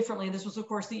about it differently? And this was, of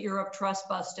course, the era of trust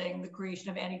busting, the creation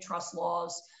of antitrust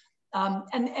laws,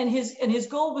 and his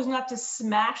goal was not to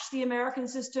smash the American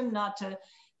system, not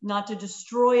to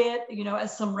destroy it,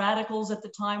 as some radicals at the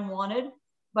time wanted.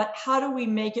 But how do we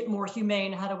make it more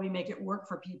humane? How do we make it work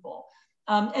for people?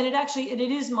 And it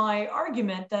is my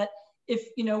argument that if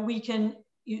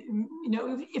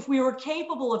if we were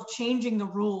capable of changing the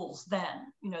rules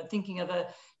then, thinking of a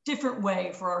different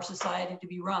way for our society to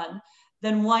be run,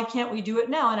 then why can't we do it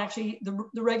now? And actually,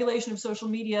 the regulation of social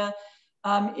media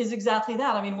is exactly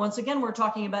that. I mean, once again, we're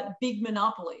talking about big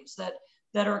monopolies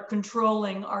that are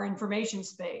controlling our information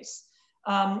space.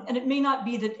 And it may not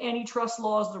be that antitrust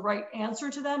law is the right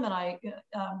answer to them,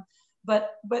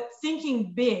 but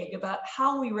thinking big about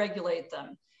how we regulate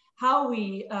them, how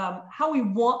we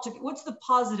want to, what's the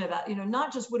positive,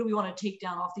 not just what do we want to take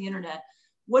down off the internet,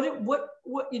 how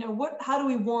do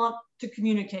we want to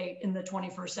communicate in the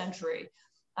 21st century?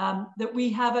 That we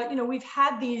have we've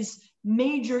had these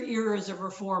major eras of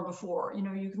reform before.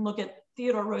 You can look at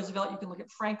Theodore Roosevelt, you can look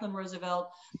at Franklin Roosevelt,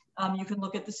 you can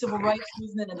look at the civil rights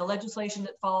movement and the legislation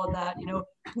that followed that.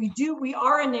 We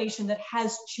are a nation that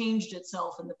has changed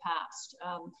itself in the past.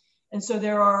 And so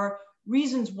there are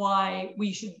reasons why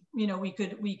we should,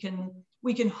 we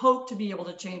can hope to be able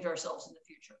to change ourselves in the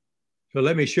future. So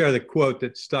let me share the quote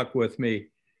that stuck with me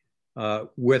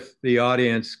with the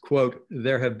audience. Quote,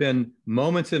 "There have been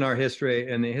moments in our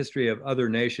history and the history of other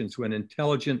nations when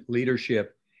intelligent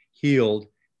leadership healed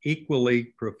equally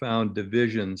profound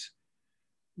divisions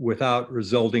without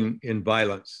resulting in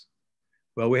violence."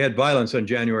 Well, we had violence on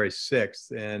January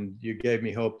 6th, and you gave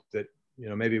me hope that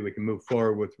maybe we can move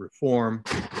forward with reform.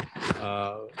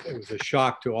 It was a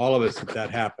shock to all of us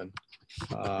that happened,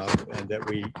 and that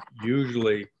we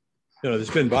usually,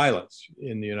 there's been violence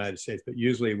in the United States, but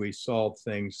usually we solve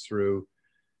things through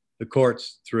the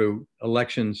courts, through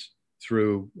elections,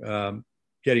 through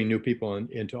getting new people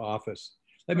into office.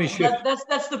 Let me shift.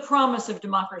 That's the promise of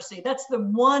democracy. That's the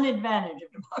one advantage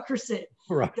of democracy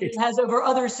right. that it has over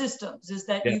other systems, is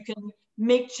that you can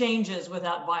make changes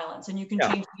without violence, and you can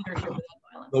change leadership without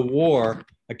violence. The war,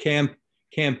 a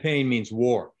campaign means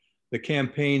war. The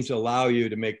campaigns allow you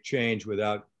to make change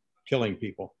without killing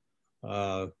people,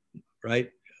 right?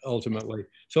 Ultimately.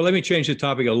 So let me change the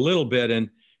topic a little bit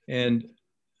and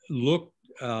look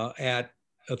at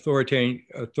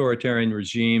authoritarian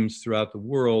regimes throughout the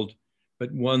world,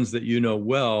 but ones that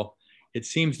well. It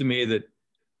seems to me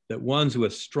that that ones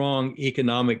with strong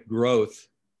economic growth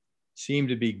seem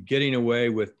to be getting away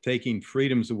with taking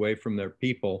freedoms away from their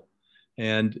people.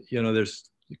 And, you know, there's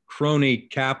crony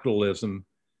capitalism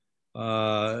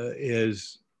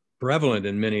is prevalent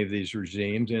in many of these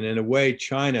regimes. And in a way,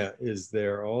 China is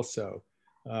there also.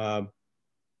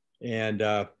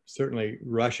 Certainly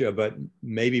Russia, but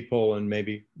maybe Poland,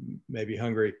 maybe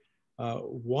Hungary.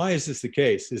 Why is this the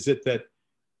case? Is it that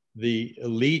the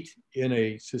elite in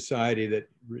a society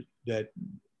that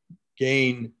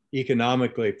gain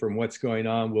economically from what's going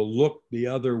on will look the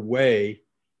other way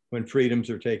when freedoms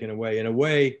are taken away? In a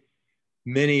way,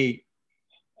 many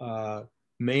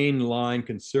mainline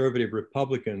conservative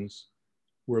Republicans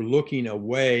were looking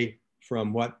away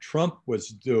from what Trump was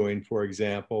doing, for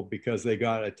example, because they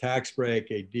got a tax break,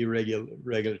 a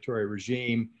deregulatory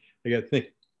regime. They got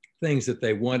things that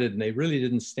they wanted, and they really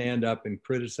didn't stand up and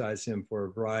criticize him for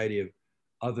a variety of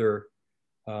other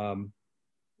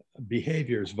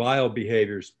behaviors, vile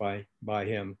behaviors by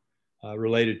him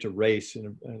related to race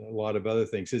and a lot of other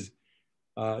things.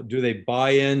 Do they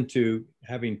buy into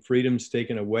having freedoms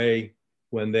taken away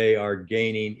when they are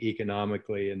gaining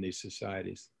economically in these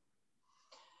societies?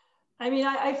 I mean,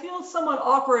 I feel somewhat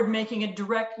awkward making a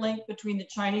direct link between the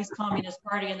Chinese Communist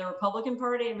Party and the Republican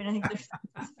Party. I mean, I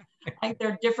think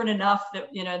they're different enough that,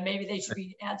 you know, maybe they should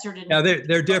be answered in. Yeah,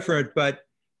 they're different, but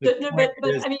I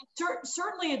mean,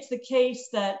 certainly it's the case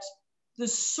that the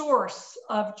source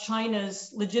of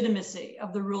China's legitimacy,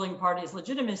 of the ruling party's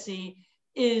legitimacy,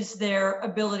 is their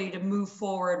ability to move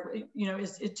forward, you know,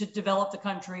 is to develop the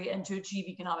country and to achieve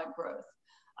economic growth.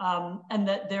 And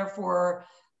that therefore,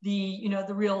 the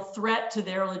real threat to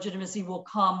their legitimacy will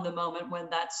come the moment when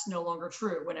that's no longer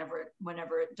true,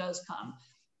 whenever it does come.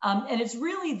 And it's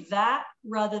really that,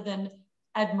 rather than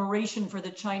admiration for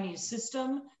the Chinese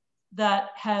system, that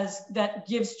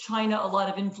gives China a lot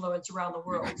of influence around the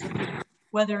world. So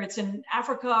whether it's in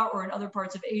Africa or in other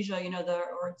parts of Asia, you know,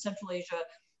 or in Central Asia,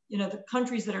 you know, the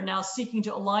countries that are now seeking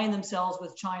to align themselves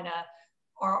with China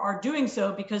are doing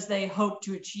so because they hope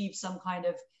to achieve some kind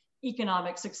of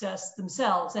economic success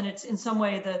themselves. And it's in some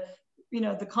way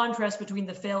the contrast between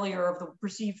the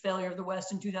perceived failure of the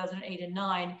West in 2008 and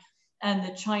 9 and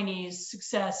the Chinese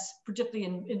success,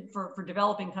 particularly for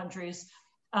developing countries,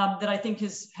 that I think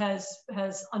has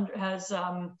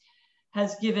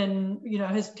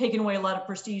taken away a lot of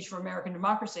prestige for American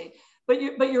democracy.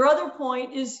 But your other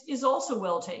point is also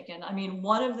well taken. I mean,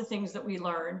 one of the things that we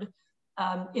learned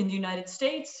in the United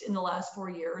States in the last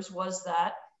 4 years was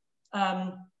that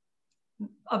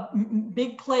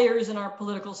big players in our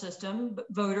political system,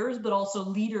 voters, but also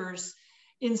leaders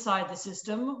inside the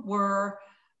system were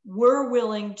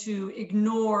willing to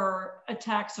ignore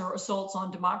attacks or assaults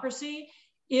on democracy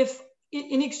if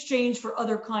in exchange for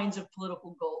other kinds of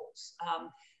political goals.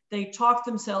 They talked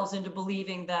themselves into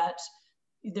believing that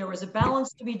there was a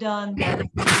balance to be done, that if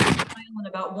they were silent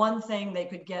about one thing, they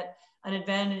could get an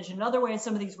advantage in another way.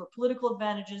 Some of these were political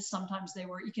advantages. Sometimes they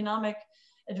were economic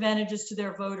advantages to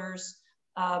their voters.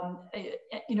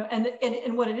 You know,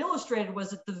 and what it illustrated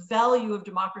was that the value of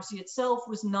democracy itself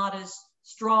was not as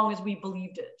strong as we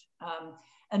believed it.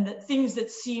 And that things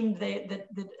that seemed that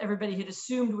everybody had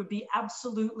assumed would be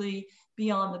absolutely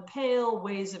beyond the pale,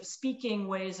 ways of speaking,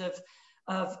 ways of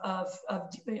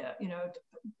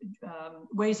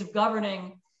ways of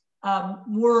governing,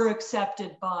 were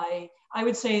accepted by, I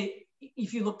would say,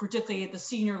 if you look particularly at the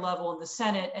senior level in the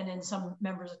Senate and in some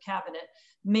members of cabinet,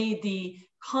 made the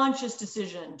conscious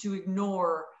decision to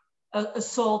ignore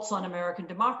assaults on American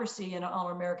democracy and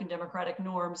on American democratic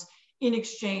norms in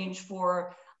exchange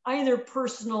for either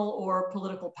personal or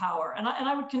political power. And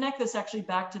I would connect this actually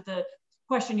back to the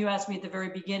question you asked me at the very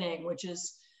beginning, which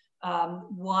is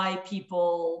why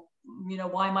people, you know,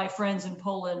 why my friends in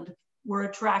Poland were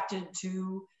attracted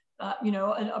to, you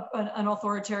know, an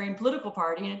authoritarian political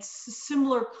party. And it's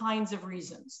similar kinds of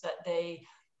reasons, that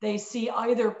they see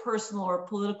either personal or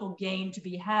political gain to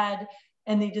be had,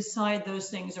 and they decide those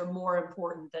things are more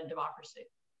important than democracy.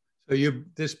 So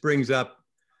this brings up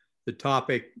the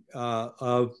topic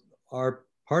of our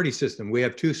party system. We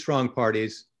have two strong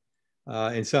parties.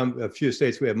 In a few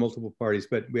states, we have multiple parties,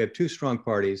 but we have two strong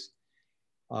parties.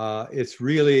 It's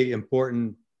really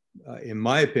important, in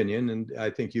my opinion, and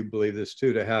I think you believe this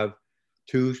too, to have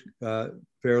two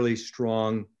fairly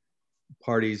strong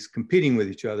parties competing with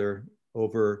each other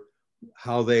over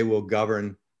how they will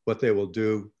govern, what they will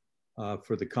do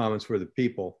for the commons, for the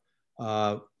people.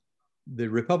 The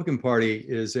Republican Party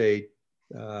is in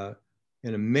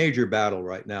a major battle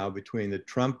right now between the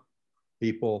Trump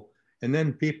people and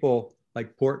then people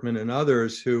like Portman and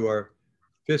others who are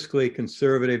fiscally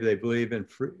conservative. They believe in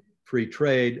free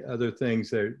trade, other things.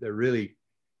 They're really,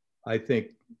 I think,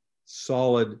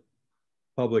 solid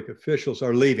public officials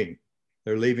are leaving.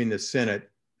 They're leaving the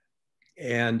Senate.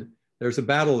 And there's a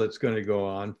battle that's going to go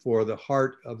on for the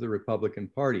heart of the Republican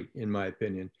Party, in my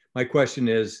opinion. My question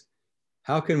is,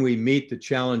 how can we meet the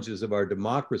challenges of our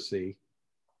democracy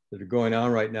that are going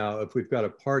on right now if we've got a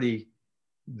party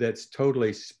that's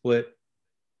totally split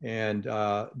and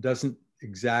doesn't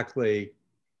exactly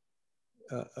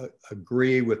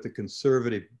agree with the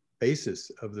conservative basis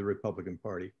of the Republican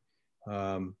Party,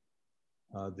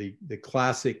 the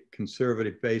classic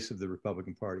conservative base of the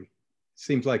Republican Party?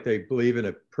 Seems like they believe in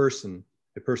a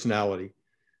personality,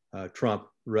 Trump,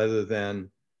 rather than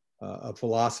a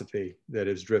philosophy that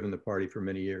has driven the party for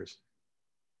many years.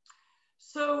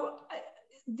 So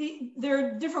there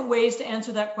are different ways to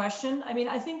answer that question. I mean,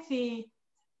 I think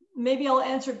maybe I'll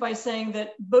answer it by saying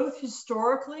that both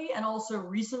historically and also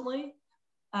recently,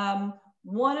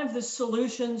 one of the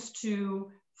solutions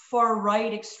to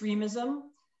far-right extremism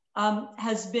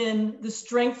has been the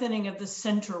strengthening of the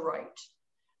center-right.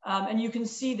 And you can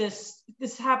see this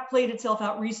played itself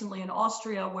out recently in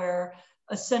Austria, where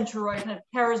a center-right, kind of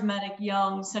charismatic,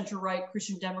 young center-right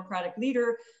Christian Democratic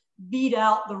leader beat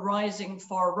out the rising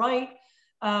far-right,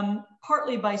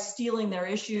 partly by stealing their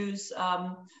issues,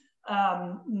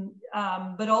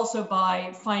 but also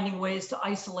by finding ways to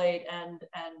isolate and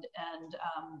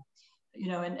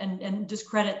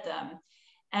discredit them.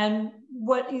 And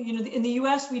what, in the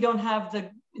US, we don't have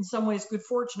in some ways, good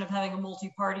fortune of having a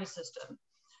multi-party system.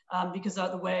 Because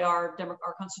of the way our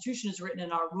Constitution is written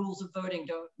and our rules of voting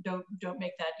don't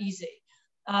make that easy.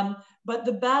 But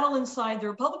the battle inside the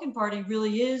Republican Party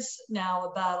really is now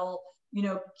a battle.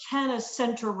 Can a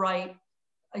center-right,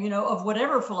 of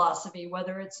whatever philosophy,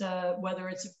 whether it's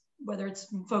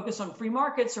focused on free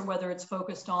markets or whether it's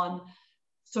focused on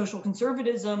social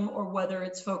conservatism or whether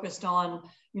it's focused on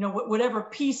whatever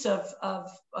piece of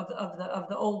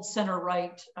the old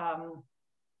center-right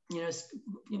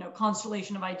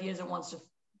constellation of ideas it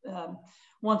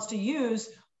wants to use,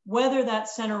 whether that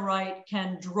center right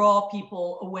can draw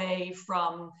people away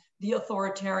from the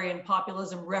authoritarian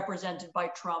populism represented by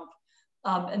Trump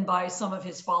and by some of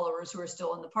his followers who are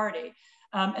still in the party.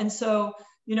 And so,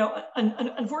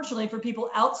 unfortunately for people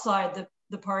outside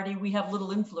the party, we have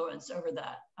little influence over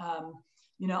that.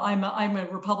 I'm a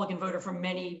Republican voter from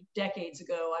many decades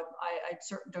ago. I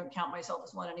certainly don't count myself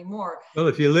as one anymore. Well,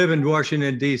 if you live in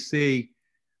Washington, D.C.,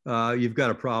 you've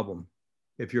got a problem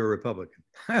if you're a Republican.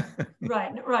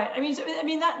 Right. I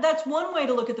mean that's one way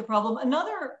to look at the problem.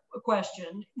 Another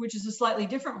question, which is a slightly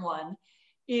different one,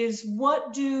 is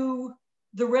what do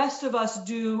the rest of us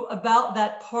do about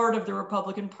that part of the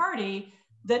Republican Party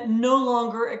that no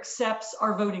longer accepts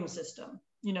our voting system,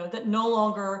 that no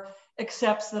longer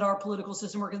accepts that our political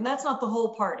system works? And that's not the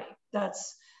whole party.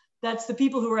 That's the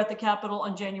people who were at the Capitol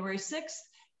on January 6th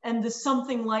and the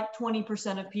something like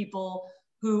 20% of people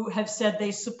who have said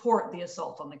they support the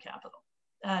assault on the Capitol.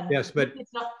 And yes, but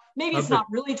maybe it's not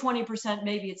really 20%,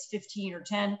 maybe it's 15 or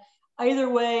 10. Either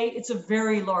way, it's a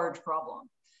very large problem.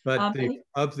 But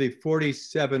of the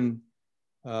 47%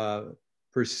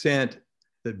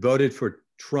 that voted for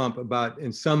Trump, about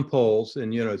in some polls,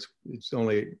 and it's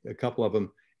only a couple of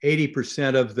them,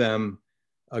 80% of them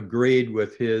agreed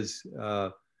with his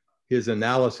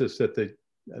analysis that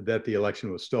the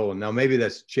election was stolen. Now maybe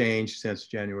that's changed since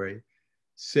January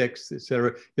 6th, et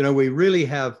cetera. We really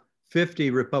have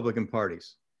 50 Republican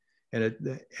parties, and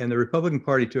the Republican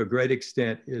Party to a great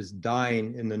extent is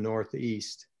dying in the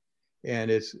Northeast,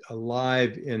 and it's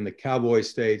alive in the cowboy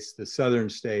states, the southern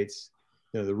states,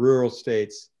 the rural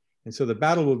states, and so the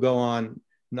battle will go on.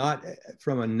 Not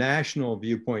from a national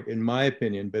viewpoint, in my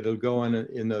opinion, but it'll go on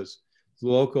in those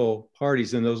local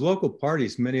parties. And those local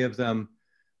parties, many of them,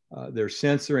 they're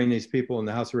censoring these people in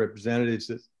the House of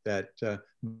Representatives that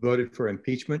voted for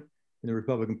impeachment in the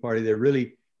Republican Party. They're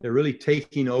really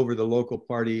taking over the local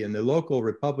party, and the local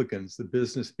Republicans, the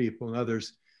business people and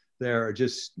others, there are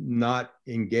just not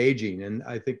engaging. And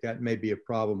I think that may be a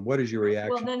problem. What is your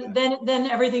reaction? Well, then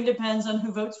everything depends on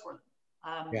who votes for them.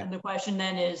 And the question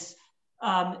then is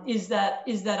that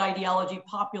ideology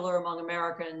popular among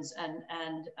Americans,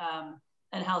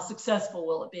 and how successful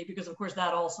will it be? Because of course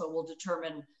that also will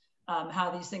determine how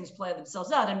these things play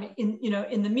themselves out. I mean,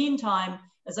 in the meantime,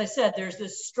 as I said, there's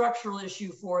this structural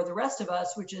issue for the rest of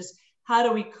us, which is how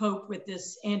do we cope with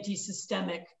this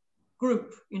anti-systemic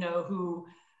group? Who,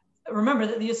 remember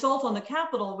that the assault on the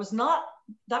Capitol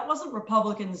wasn't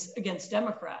Republicans against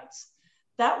Democrats.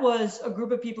 That was a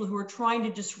group of people who were trying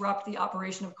to disrupt the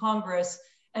operation of Congress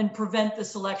and prevent the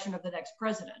selection of the next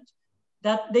president.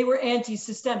 that they were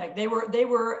anti-systemic. They were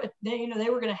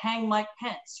going to hang Mike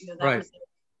Pence. That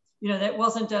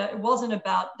was,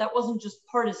 that wasn't just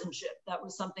partisanship. That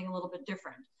was something a little bit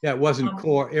different. Yeah, it wasn't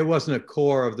core. It wasn't a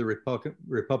core of the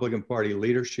Republican Party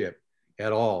leadership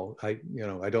at all. I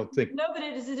don't think. No, but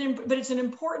it's an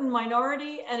important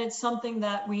minority, and it's something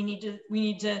that we need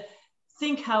to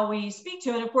think how we speak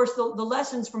to. And of course, the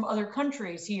lessons from other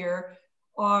countries here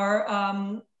are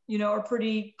are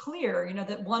pretty clear.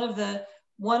 That one of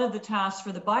the tasks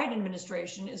for the Biden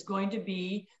administration is going to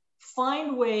be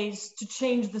find ways to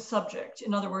change the subject.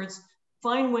 In other words,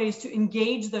 find ways to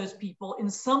engage those people in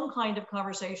some kind of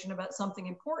conversation about something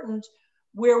important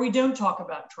where we don't talk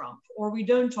about Trump, or we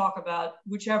don't talk about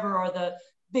whichever are the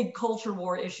big culture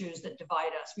war issues that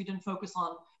divide us. We don't focus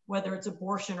on whether it's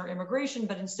abortion or immigration,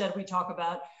 but instead we talk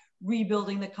about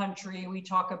rebuilding the country. We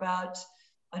talk about,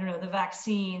 the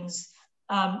vaccines,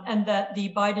 and that the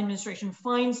Biden administration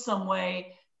finds some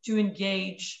way to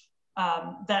engage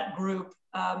that group,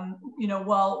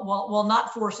 while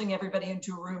not forcing everybody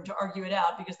into a room to argue it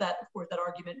out, because that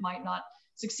argument might not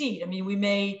succeed. I mean, we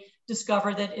may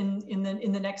discover that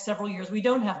in the next several years, we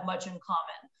don't have much in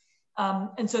common.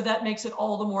 And so that makes it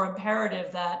all the more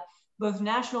imperative that both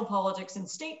national politics and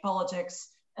state politics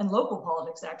and local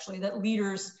politics, actually, that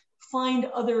leaders find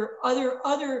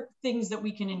other things that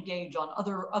we can engage on,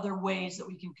 other ways that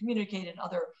we can communicate, and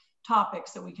other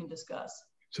topics that we can discuss.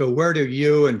 So where do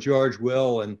you and George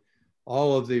Will and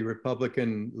all of the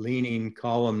Republican-leaning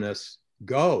columnists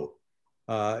go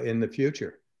in the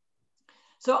future?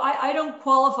 So I don't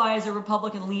qualify as a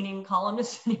Republican-leaning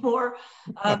columnist anymore,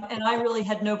 and I really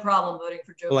had no problem voting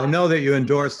for Joe Biden. Well, I know that you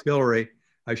endorsed Hillary.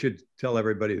 I should tell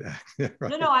everybody that.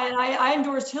 Right? No, I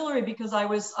endorsed Hillary because I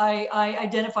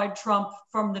identified Trump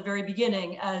from the very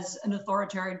beginning as an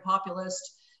authoritarian populist,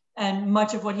 and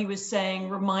much of what he was saying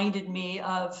reminded me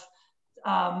of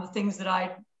things that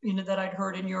I'd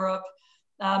heard in Europe,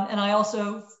 and I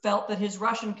also felt that his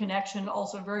Russian connection,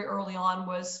 also very early on,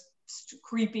 was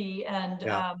creepy and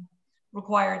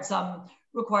required some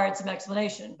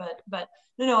explanation. But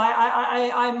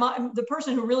I'm the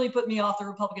person who really put me off the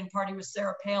Republican Party was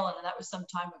Sarah Palin, and that was some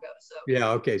time ago. So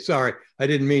yeah, okay, sorry, I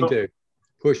didn't mean to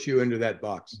push you into that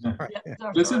box. Right.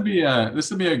 Yeah, this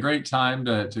would be a great time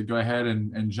to go ahead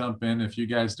and jump in, if you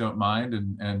guys don't mind,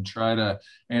 and try to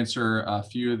answer a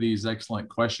few of these excellent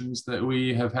questions that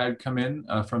we have had come in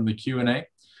from the Q&A.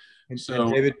 So,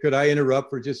 and David, could I interrupt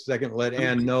for just a second? Let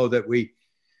Anne know that we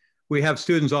have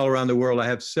students all around the world. I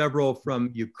have several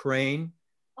from Ukraine,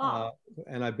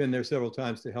 and I've been there several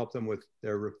times to help them with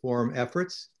their reform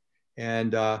efforts.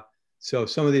 And so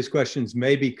some of these questions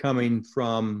may be coming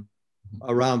from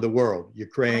around the world: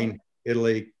 Ukraine,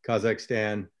 Italy,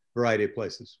 Kazakhstan, variety of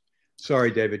places.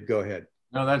 Sorry, David, go ahead.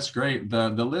 No, that's great. The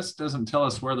list doesn't tell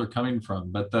us where they're coming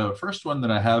from, but the first one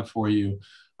that I have for you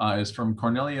is from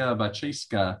Cornelia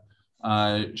Bacheska.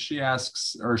 She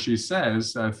asks, or she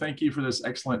says, thank you for this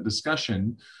excellent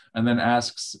discussion, and then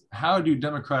asks, how do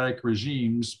democratic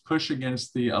regimes push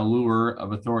against the allure of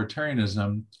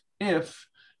authoritarianism if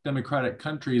democratic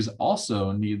countries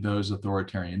also need those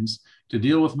authoritarians to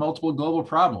deal with multiple global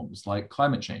problems like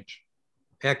climate change?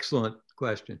 Excellent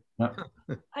question.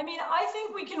 I mean, I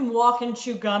think we can walk and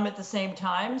chew gum at the same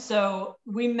time. So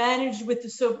we managed with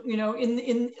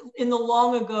in the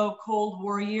long ago Cold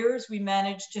War years, we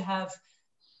managed to have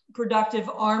productive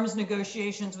arms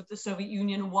negotiations with the Soviet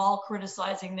Union while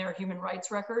criticizing their human rights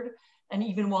record, and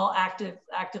even while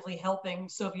actively helping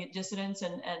Soviet dissidents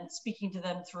and speaking to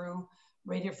them through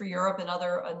Radio Free Europe and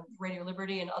Radio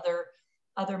Liberty and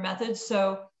other methods.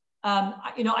 So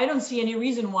I don't see any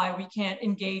reason why we can't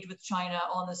engage with China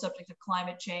on the subject of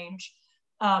climate change,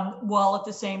 while at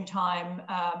the same time,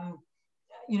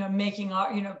 making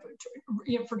our,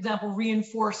 for example,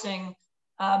 reinforcing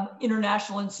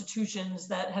international institutions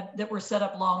that were set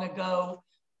up long ago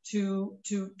to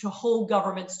hold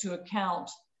governments to account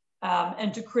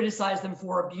and to criticize them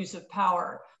for abuse of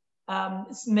power.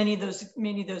 Many of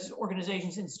those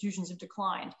organizations, institutions have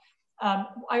declined.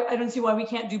 I don't see why we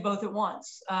can't do both at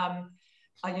once. I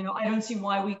don't see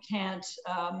why we can't,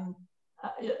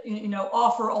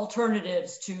 offer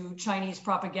alternatives to Chinese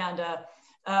propaganda,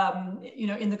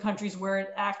 in the countries where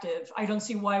it's active. I don't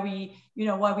see why we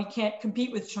can't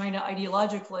compete with China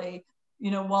ideologically,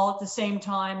 while at the same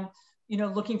time,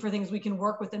 looking for things we can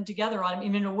work with them together on. I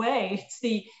mean, in a way, it's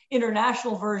the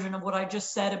international version of what I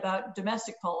just said about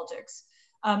domestic politics.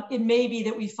 It may be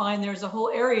that we find there's a whole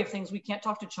area of things we can't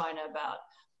talk to China about,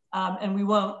 and we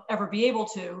won't ever be able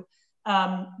to.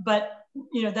 But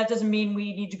that doesn't mean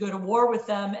we need to go to war with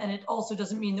them, and it also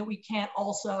doesn't mean that we can't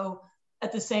also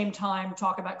at the same time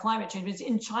talk about climate change. It's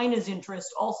in China's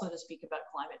interest also to speak about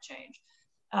climate change.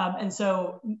 And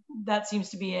so that seems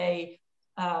to be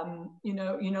an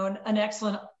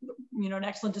excellent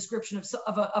description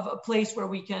of a place where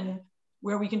we can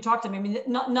talk to them. I mean,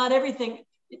 not everything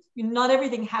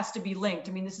has to be linked.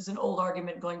 I mean, this is an old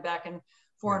argument going back in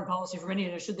foreign policy for many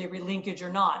years, should they relinkage or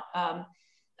not?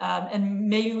 And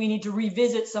maybe we need to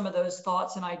revisit some of those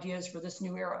thoughts and ideas for this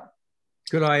new era.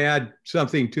 Could I add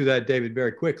something to that, David,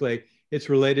 very quickly? It's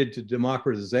related to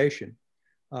democratization.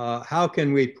 How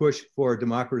can we push for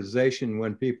democratization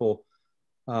when people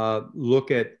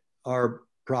look at our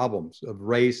problems of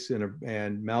race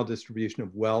and maldistribution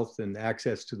of wealth and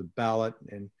access to the ballot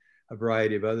and a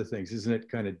variety of other things? Isn't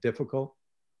it kind of difficult?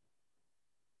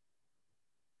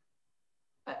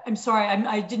 I'm sorry,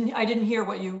 I didn't hear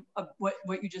what you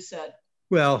just said.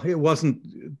 Well, it wasn't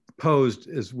posed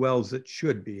as well as it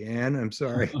should be, Anne. I'm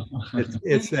sorry.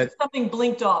 It's that something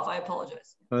blinked off. I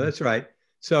apologize. Oh, that's right.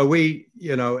 So we,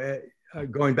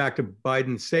 going back to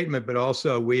Biden's statement, but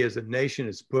also we as a nation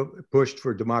has pushed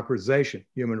for democratization,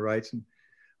 human rights and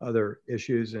other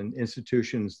issues and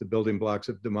institutions, the building blocks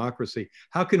of democracy.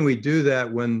 How can we do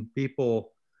that when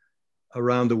people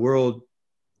around the world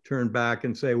turn back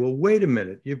and say, well, wait a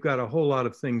minute, you've got a whole lot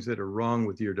of things that are wrong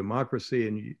with your democracy.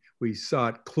 And we saw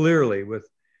it clearly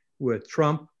with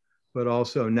Trump, but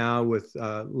also now with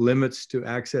limits to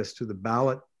access to the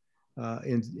ballot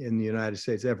in the United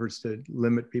States, efforts to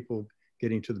limit people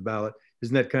getting to the ballot.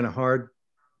 Isn't that kind of hard?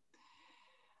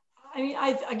 I mean,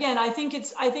 I think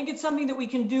it's something that we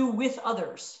can do with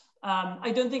others.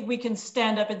 I don't think we can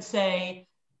stand up and say,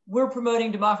 we're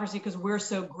promoting democracy because we're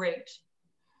so great.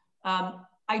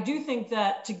 I do think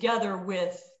that together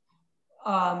with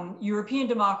European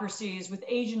democracies, with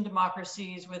Asian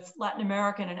democracies, with Latin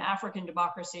American and African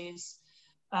democracies,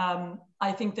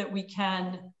 I think that we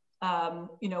can,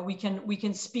 we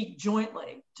can speak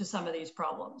jointly to some of these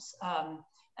problems,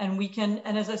 and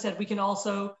as I said, we can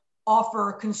also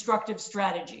offer constructive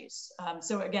strategies.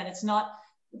 So again, it's not,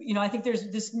 I think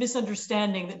there's this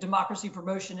misunderstanding that democracy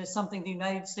promotion is something the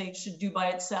United States should do by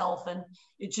itself, and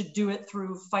it should do it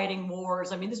through fighting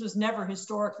wars. I mean, this was never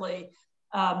historically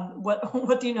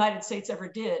what the United States ever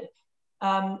did.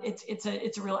 It's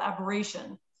a real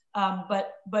aberration.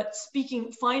 But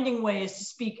finding ways to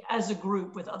speak as a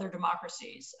group with other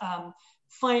democracies,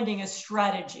 finding a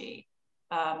strategy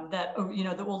that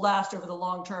will last over the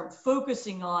long term,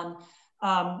 focusing on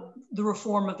the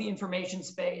reform of the information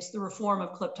space, the reform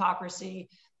of kleptocracy,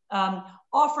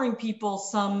 offering people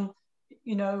some,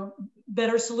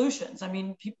 better solutions. I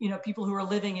mean, people who are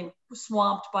living and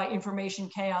swamped by information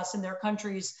chaos in their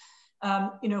countries,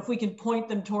 if we can point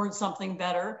them towards something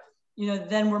better,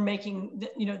 then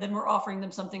we're offering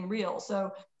them something real.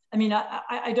 So, I mean,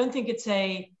 I don't think it's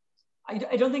I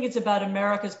don't think it's about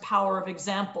America's power of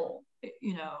example.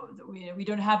 We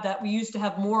don't have that. We used to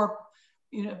have more.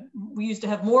 We used to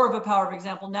have more of a power of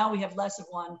example. Now we have less of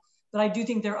one. But I do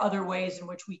think there are other ways in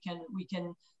which we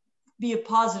can be a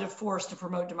positive force to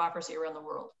promote democracy around the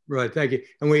world. Right. Thank you.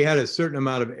 And we had a certain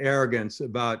amount of arrogance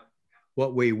about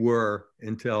what we were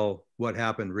until what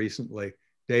happened recently.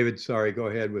 David, sorry, go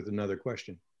ahead with another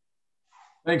question.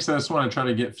 Thanks. I just want to try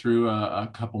to get through a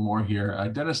couple more here.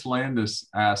 Dennis Landis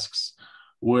asks,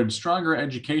 would stronger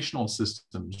educational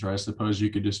systems, or I suppose you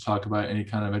could just talk about any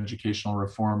kind of educational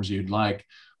reforms you'd like,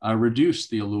 reduce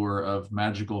the allure of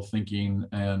magical thinking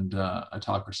and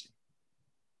autocracy?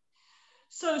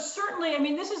 So certainly, I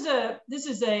mean, this is a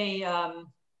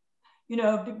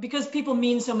because people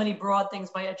mean so many broad things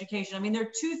by education. I mean, there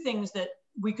are two things that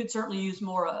we could certainly use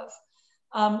more of.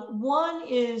 One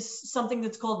is something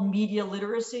that's called media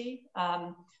literacy,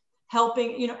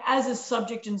 helping, as a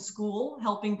subject in school,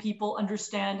 helping people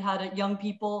understand young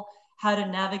people, how to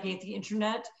navigate the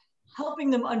internet, helping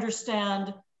them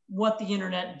understand what the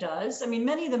internet does. I mean,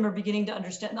 many of them are beginning to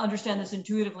understand this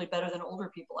intuitively better than older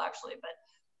people actually, but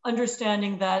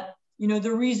understanding that,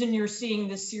 the reason you're seeing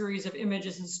this series of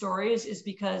images and stories is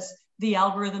because the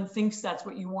algorithm thinks that's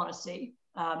what you want to see.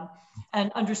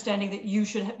 And understanding that you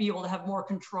should be able to have more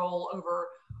control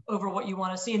over what you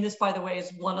want to see. And this, by the way,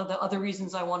 is one of the other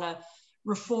reasons I want to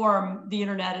reform the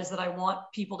internet, is that I want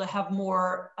people to have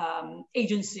more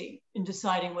agency in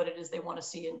deciding what it is they want to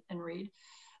see and read.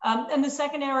 And the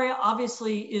second area,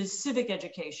 obviously, is civic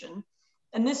education.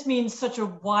 And this means such a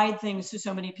wide thing to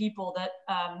so many people that,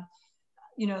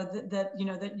 that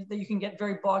you can get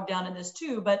very bogged down in this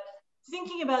too. But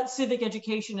thinking about civic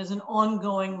education as an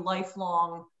ongoing,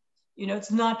 lifelong,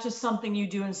 it's not just something you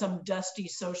do in some dusty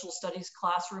social studies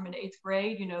classroom in 8th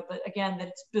grade, but again, that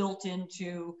it's built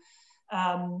into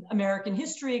American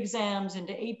history exams,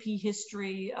 into AP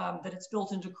history, that it's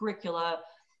built into curricula,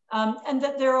 and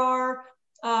that there are,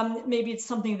 maybe it's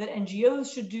something that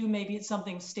NGOs should do, maybe it's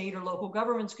something state or local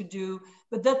governments could do,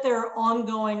 but that there are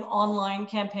ongoing online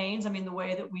campaigns. I mean, the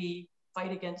way that we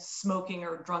fight against smoking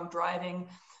or drunk driving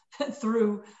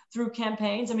through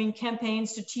campaigns. I mean,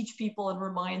 campaigns to teach people and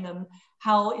remind them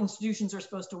how institutions are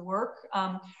supposed to work.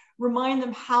 Remind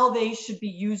them how they should be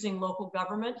using local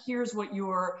government. Here's what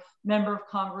your member of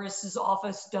Congress's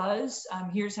office does.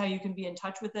 Here's how you can be in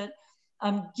touch with it.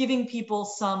 Giving people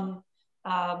some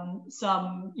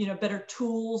better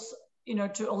tools,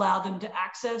 to allow them to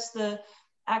access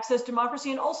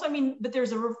democracy. And also, I mean, but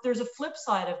there's a flip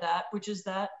side of that, which is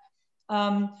that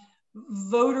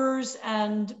voters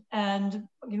and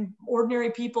ordinary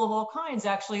people of all kinds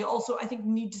actually also, I think,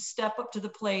 need to step up to the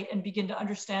plate and begin to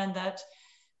understand that,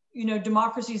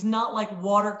 democracy is not like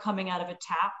water coming out of a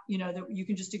tap, that you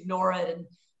can just ignore it and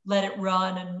let it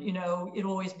run and,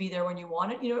 it'll always be there when you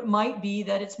want it. It might be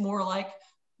that it's more like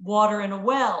water in a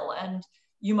well, and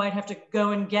you might have to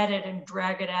go and get it and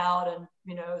drag it out and,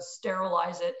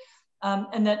 sterilize it.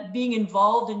 And that being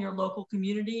involved in your local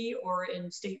community or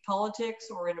in state politics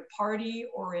or in a party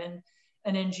or in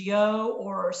an NGO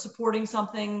or supporting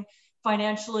something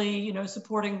financially,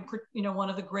 supporting, one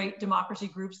of the great democracy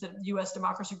groups, US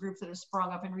democracy groups that have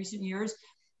sprung up in recent years,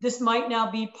 this might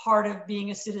now be part of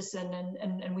being a citizen,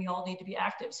 and we all need to be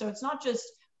active. So it's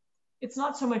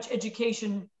not so much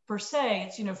education per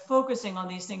se, it's, focusing on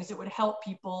these things that would help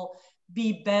people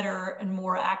be better and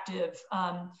more active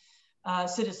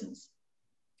citizens.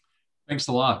 Thanks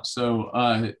a lot.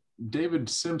 So David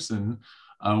Simpson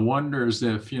wonders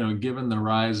if, given the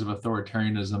rise of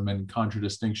authoritarianism and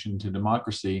contradistinction to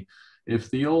democracy,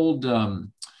 if the old,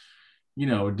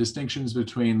 distinctions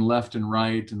between left and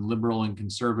right and liberal and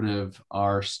conservative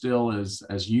are still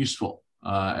as useful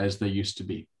as they used to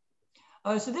be.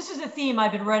 So this is a theme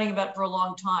I've been writing about for a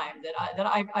long time, that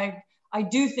I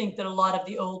do think that a lot of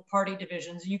the old party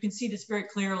divisions, you can see this very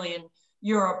clearly in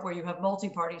Europe where you have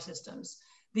multi-party systems.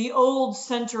 The old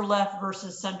center-left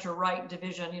versus center-right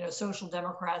division, social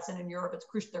democrats, and in Europe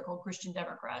they're called Christian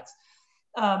Democrats.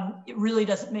 It really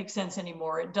doesn't make sense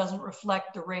anymore. It doesn't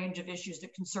reflect the range of issues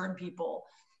that concern people.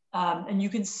 And you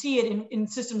can see it in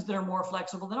systems that are more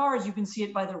flexible than ours. You can see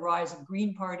it by the rise of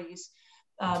green parties.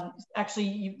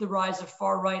 Actually, the rise of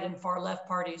far right and far left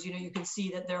parties. You can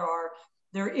see that there are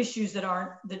issues that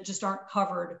just aren't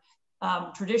covered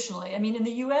traditionally. I mean, in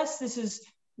the U.S.,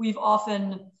 we've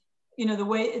often, the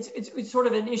way it's sort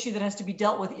of an issue that has to be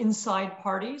dealt with inside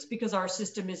parties because our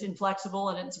system is inflexible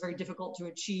and it's very difficult to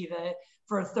achieve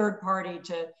for a third party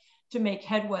to make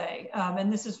headway.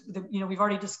 And this is, we've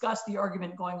already discussed the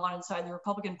argument going on inside the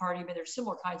Republican Party, but there's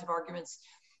similar kinds of arguments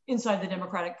inside the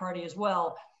Democratic Party as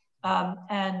well.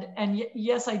 And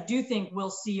yes, I do think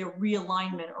we'll see a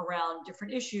realignment around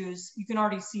different issues. You can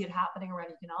already see it happening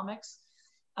around economics.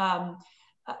 That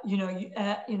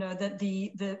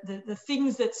the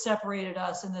things that separated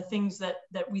us and the things that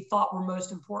we thought were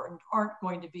most important aren't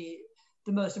going to be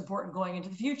the most important going into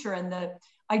the future. And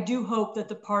I do hope that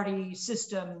the party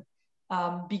system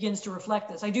begins to reflect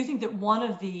this. I do think that one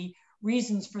of the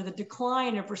reasons for the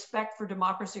decline of respect for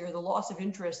democracy or the loss of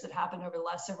interest that happened over the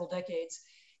last several decades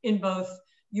in both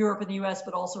Europe and the US,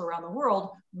 but also around the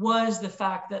world, was the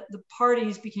fact that the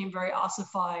parties became very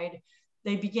ossified.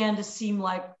 They began to seem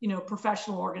like,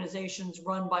 professional organizations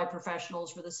run by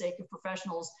professionals for the sake of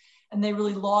professionals, and they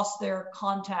really lost their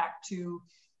contact to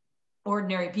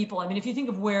ordinary people. I mean, if you think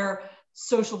of where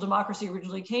social democracy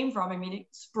originally came from, I mean, it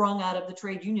sprung out of the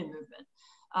trade union movement.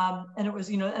 And it was,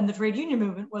 and the trade union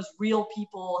movement was real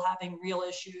people having real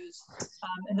issues.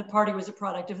 And the party was a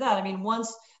product of that. I mean,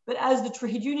 but as the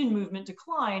trade union movement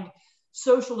declined,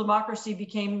 social democracy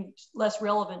became less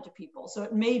relevant to people. So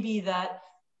it may be that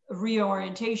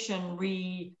reorientation,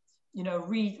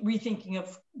 rethinking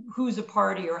of who's a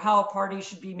party or how a party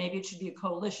should be, maybe it should be a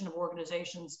coalition of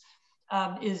organizations,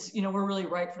 we're really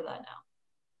ripe for that now.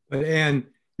 But Anne,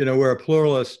 we're a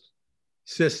pluralist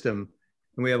system,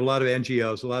 and we have a lot of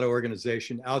NGOs, a lot of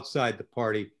organization outside the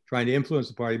party trying to influence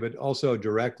the party, but also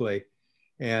directly.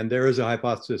 And there is a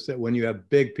hypothesis that when you have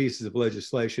big pieces of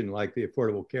legislation like the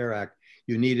Affordable Care Act,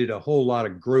 you needed a whole lot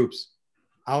of groups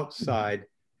outside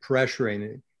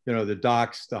pressuring, the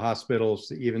docs, the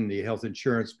hospitals, even the health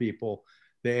insurance people,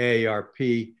 the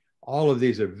AARP. All of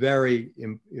these are very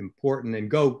important and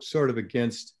go sort of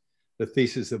against the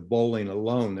thesis of bowling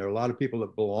alone. There are a lot of people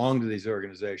that belong to these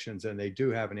organizations and they do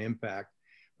have an impact,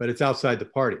 but it's outside the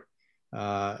party.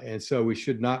 And so we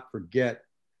should not forget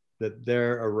that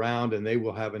they're around and they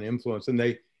will have an influence. And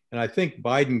they, And I think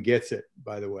Biden gets it,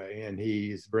 by the way, and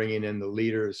he's bringing in the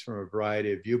leaders from a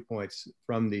variety of viewpoints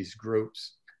from these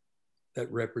groups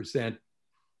that represent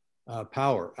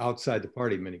power outside the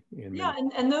party.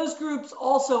 And those groups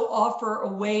also offer a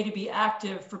way to be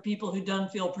active for people who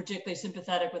don't feel particularly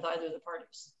sympathetic with either of the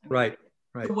parties. Right.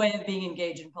 A way of being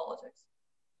engaged in politics.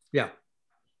 Yeah.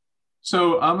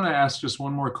 So I'm going to ask just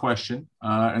one more question,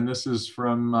 and this is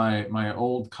from my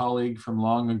old colleague from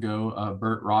long ago,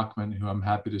 Bert Rockman, who I'm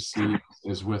happy to see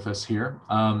is with us here.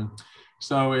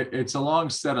 So it's a long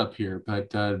setup here,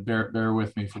 but bear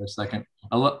with me for a second.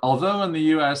 Although in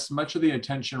the US, much of the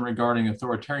attention regarding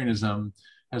authoritarianism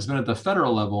has been at the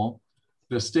federal level,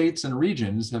 the states and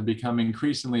regions have become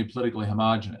increasingly politically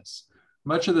homogenous.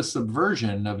 Much of the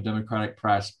subversion of democratic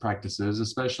practices,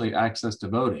 especially access to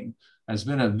voting, has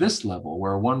been at this level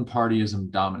where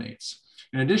one-partyism dominates.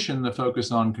 In addition, the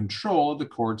focus on control of the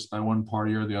courts by one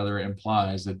party or the other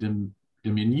implies a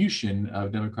diminution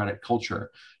of democratic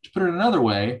culture. To put it another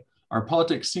way, our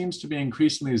politics seems to be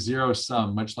increasingly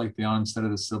zero-sum, much like the onset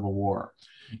of the Civil War.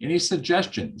 Any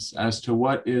suggestions as to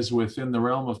what is within the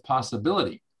realm of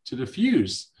possibility to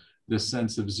diffuse this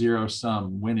sense of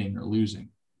zero-sum, winning or losing?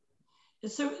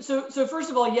 So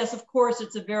first of all, yes, of course,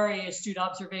 it's a very astute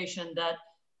observation that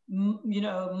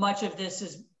much of this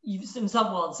is in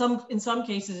some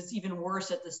cases it's even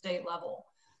worse at the state level,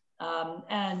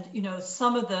 and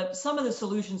some of the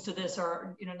solutions to this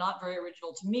are not very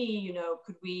original to me.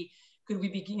 Could we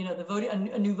be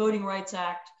a new Voting Rights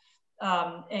Act,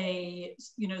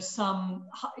 some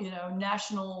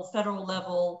national federal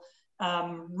level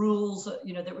rules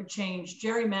that would change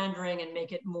gerrymandering and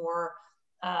make it more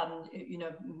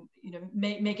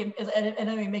make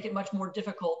it much more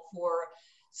difficult for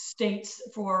states,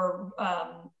 for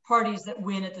parties that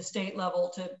win at the state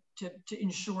level to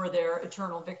ensure their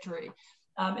eternal victory.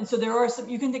 And so there are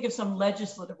you can think of some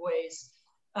legislative ways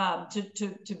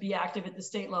to be active at the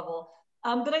state level.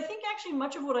 But I think actually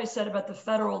much of what I said about the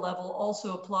federal level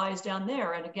also applies down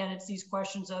there. And again, it's these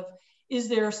questions of, is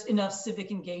there enough civic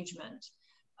engagement?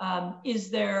 Is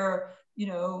there,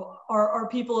 are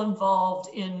people involved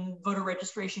in voter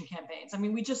registration campaigns? I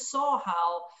mean, we just saw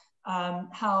how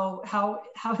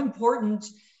important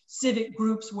civic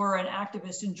groups were and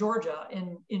activists in Georgia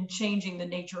in changing the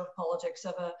nature of politics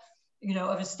of a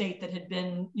state that had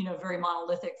been very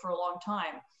monolithic for a long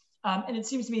time. And it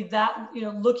seems to me that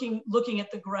looking at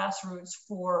the grassroots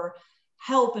for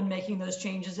help in making those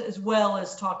changes, as well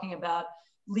as talking about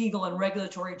legal and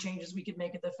regulatory changes we could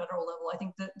make at the federal level, I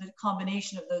think that the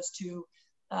combination of those two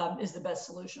is the best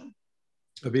solution.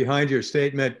 Behind your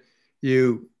statement,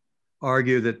 you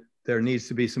argue that there needs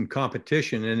to be some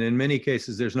competition, and in many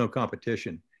cases, there's no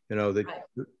competition. The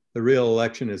real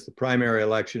election is the primary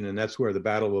election, and that's where the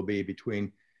battle will be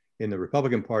in the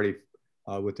Republican Party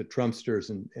with the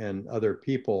Trumpsters and other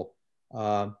people.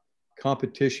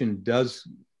 Competition does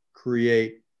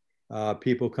create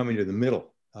people coming to the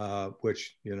middle,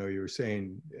 which you were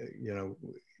saying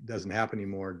doesn't happen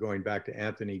anymore. Going back to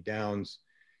Anthony Downs,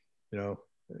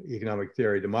 economic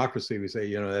theory, democracy, we say,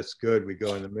 that's good. We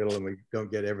go in the middle and we don't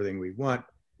get everything we want,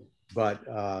 but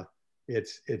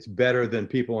it's better than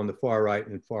people on the far right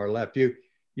and far left.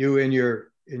 You in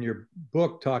your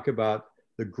book talk about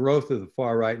the growth of the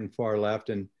far right and far left,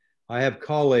 and I have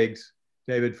colleagues,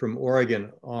 David, from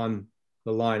Oregon on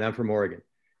the line. I'm from Oregon,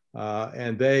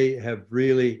 and they have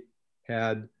really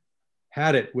had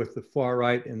it with the far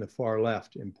right and the far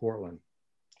left in Portland.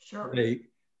 Sure.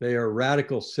 They are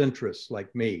radical centrists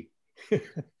like me.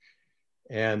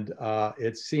 And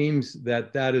it seems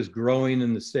that is growing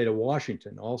in the state of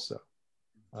Washington also,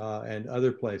 and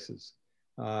other places.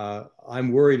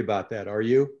 I'm worried about that. Are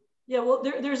you? Yeah, well,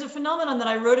 there's a phenomenon that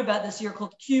I wrote about this year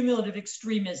called cumulative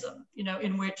extremism,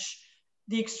 in which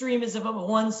the extremism of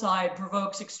one side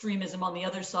provokes extremism on the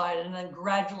other side and then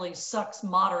gradually sucks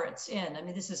moderates in. I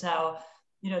mean, this is how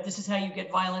you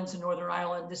get violence in Northern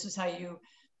Ireland. This is how you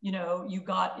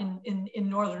got in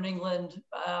Northern England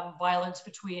violence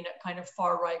between kind of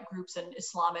far right groups and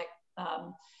Islamic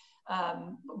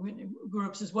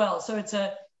groups as well. So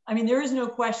there is no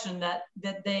question that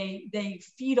they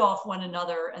feed off one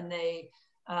another and they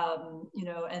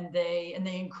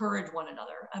encourage one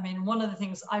another. I mean, one of the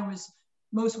things I was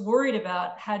most worried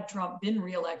about had Trump been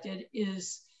reelected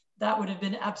is that would have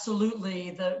been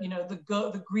absolutely the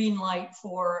green light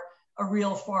for a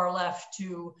real far left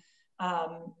to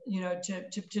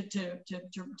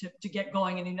get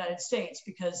going in the United States,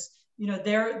 because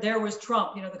there was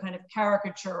Trump, the kind of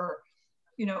caricature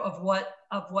of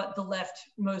what the left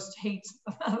most hates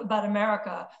about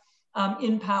America,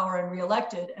 in power and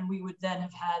reelected, and we would then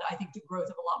have had, I think, the growth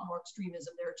of a lot more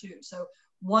extremism there too. So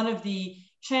one of the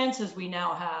chances we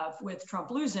now have with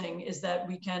Trump losing is that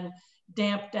we can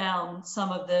damp down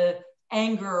some of the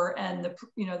anger and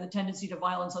the tendency to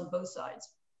violence on both sides.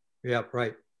 Yeah,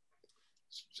 right.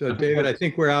 So David, I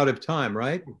think we're out of time,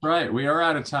 right? Right, we are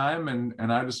out of time,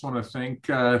 and I just want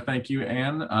to thank you,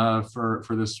 Anne, for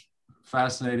this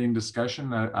fascinating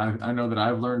discussion. I know that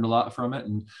I've learned a lot from it,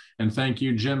 and thank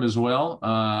you, Jim, as well.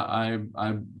 I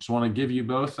just want to give you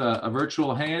both a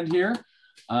virtual hand here,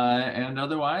 and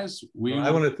otherwise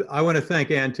I want to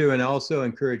thank Anne too, and also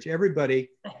encourage everybody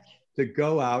to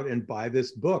go out and buy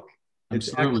this book. It's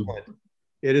excellent.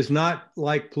 It is not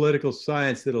like political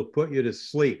science that'll put you to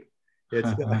sleep. It's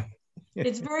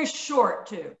it's very short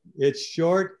too. It's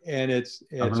short, and it's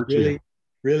really,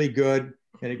 really good,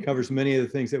 and it covers many of the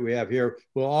things that we have here.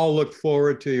 We'll all look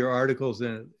forward to your articles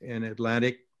in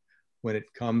Atlantic when it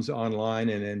comes online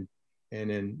and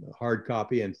in hard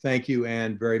copy. And thank you,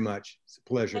 Anne, very much. It's a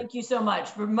pleasure. Thank you so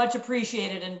much. We're much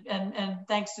appreciated, and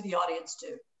thanks to the audience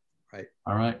too. Right.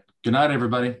 All right. Good night,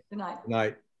 everybody. Good night. Good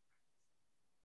night.